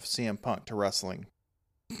return of CM Punk to wrestling?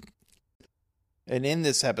 And in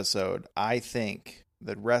this episode, I think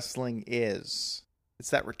that wrestling is... It's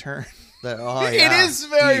that return. It is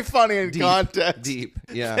very funny in context. Deep,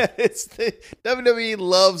 yeah. It's the WWE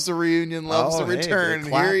loves the reunion, loves the return.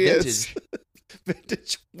 Here he is.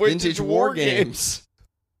 Vintage war games.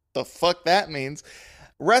 The fuck that means.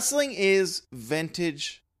 Wrestling is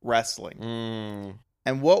vintage wrestling.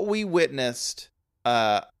 And what we witnessed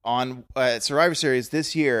on Survivor Series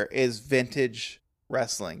this year is vintage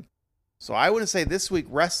wrestling. So I want to say this week,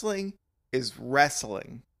 wrestling is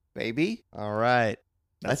wrestling, baby. All right.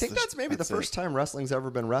 I think that's maybe the first time wrestling's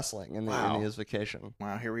ever been wrestling in the vacation.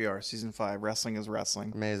 Wow, here we are, season 5. Wrestling is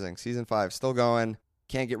wrestling. Amazing. Season 5, still going.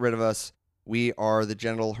 Can't get rid of us. We are the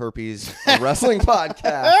Genital Herpes Wrestling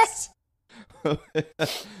Podcast.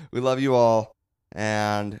 We love you all,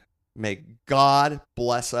 and may God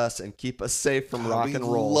bless us and keep us safe from rock and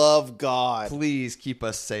roll. We love God. Please keep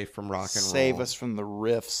us safe from rock and roll. Save us from the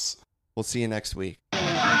riffs. We'll see you next week.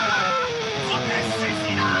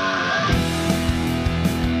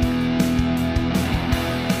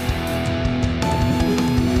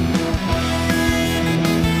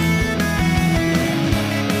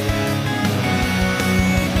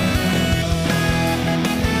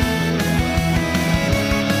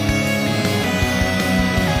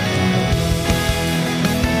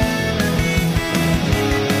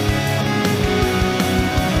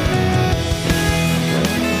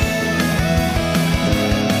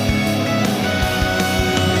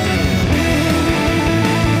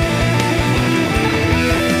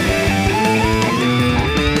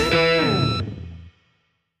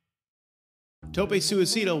 Tope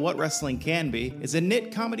Suicido, What Wrestling Can Be, is a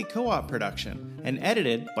knit comedy co-op production and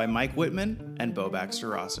edited by Mike Whitman and Bo Baxter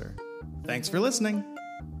Rosser. Thanks for listening.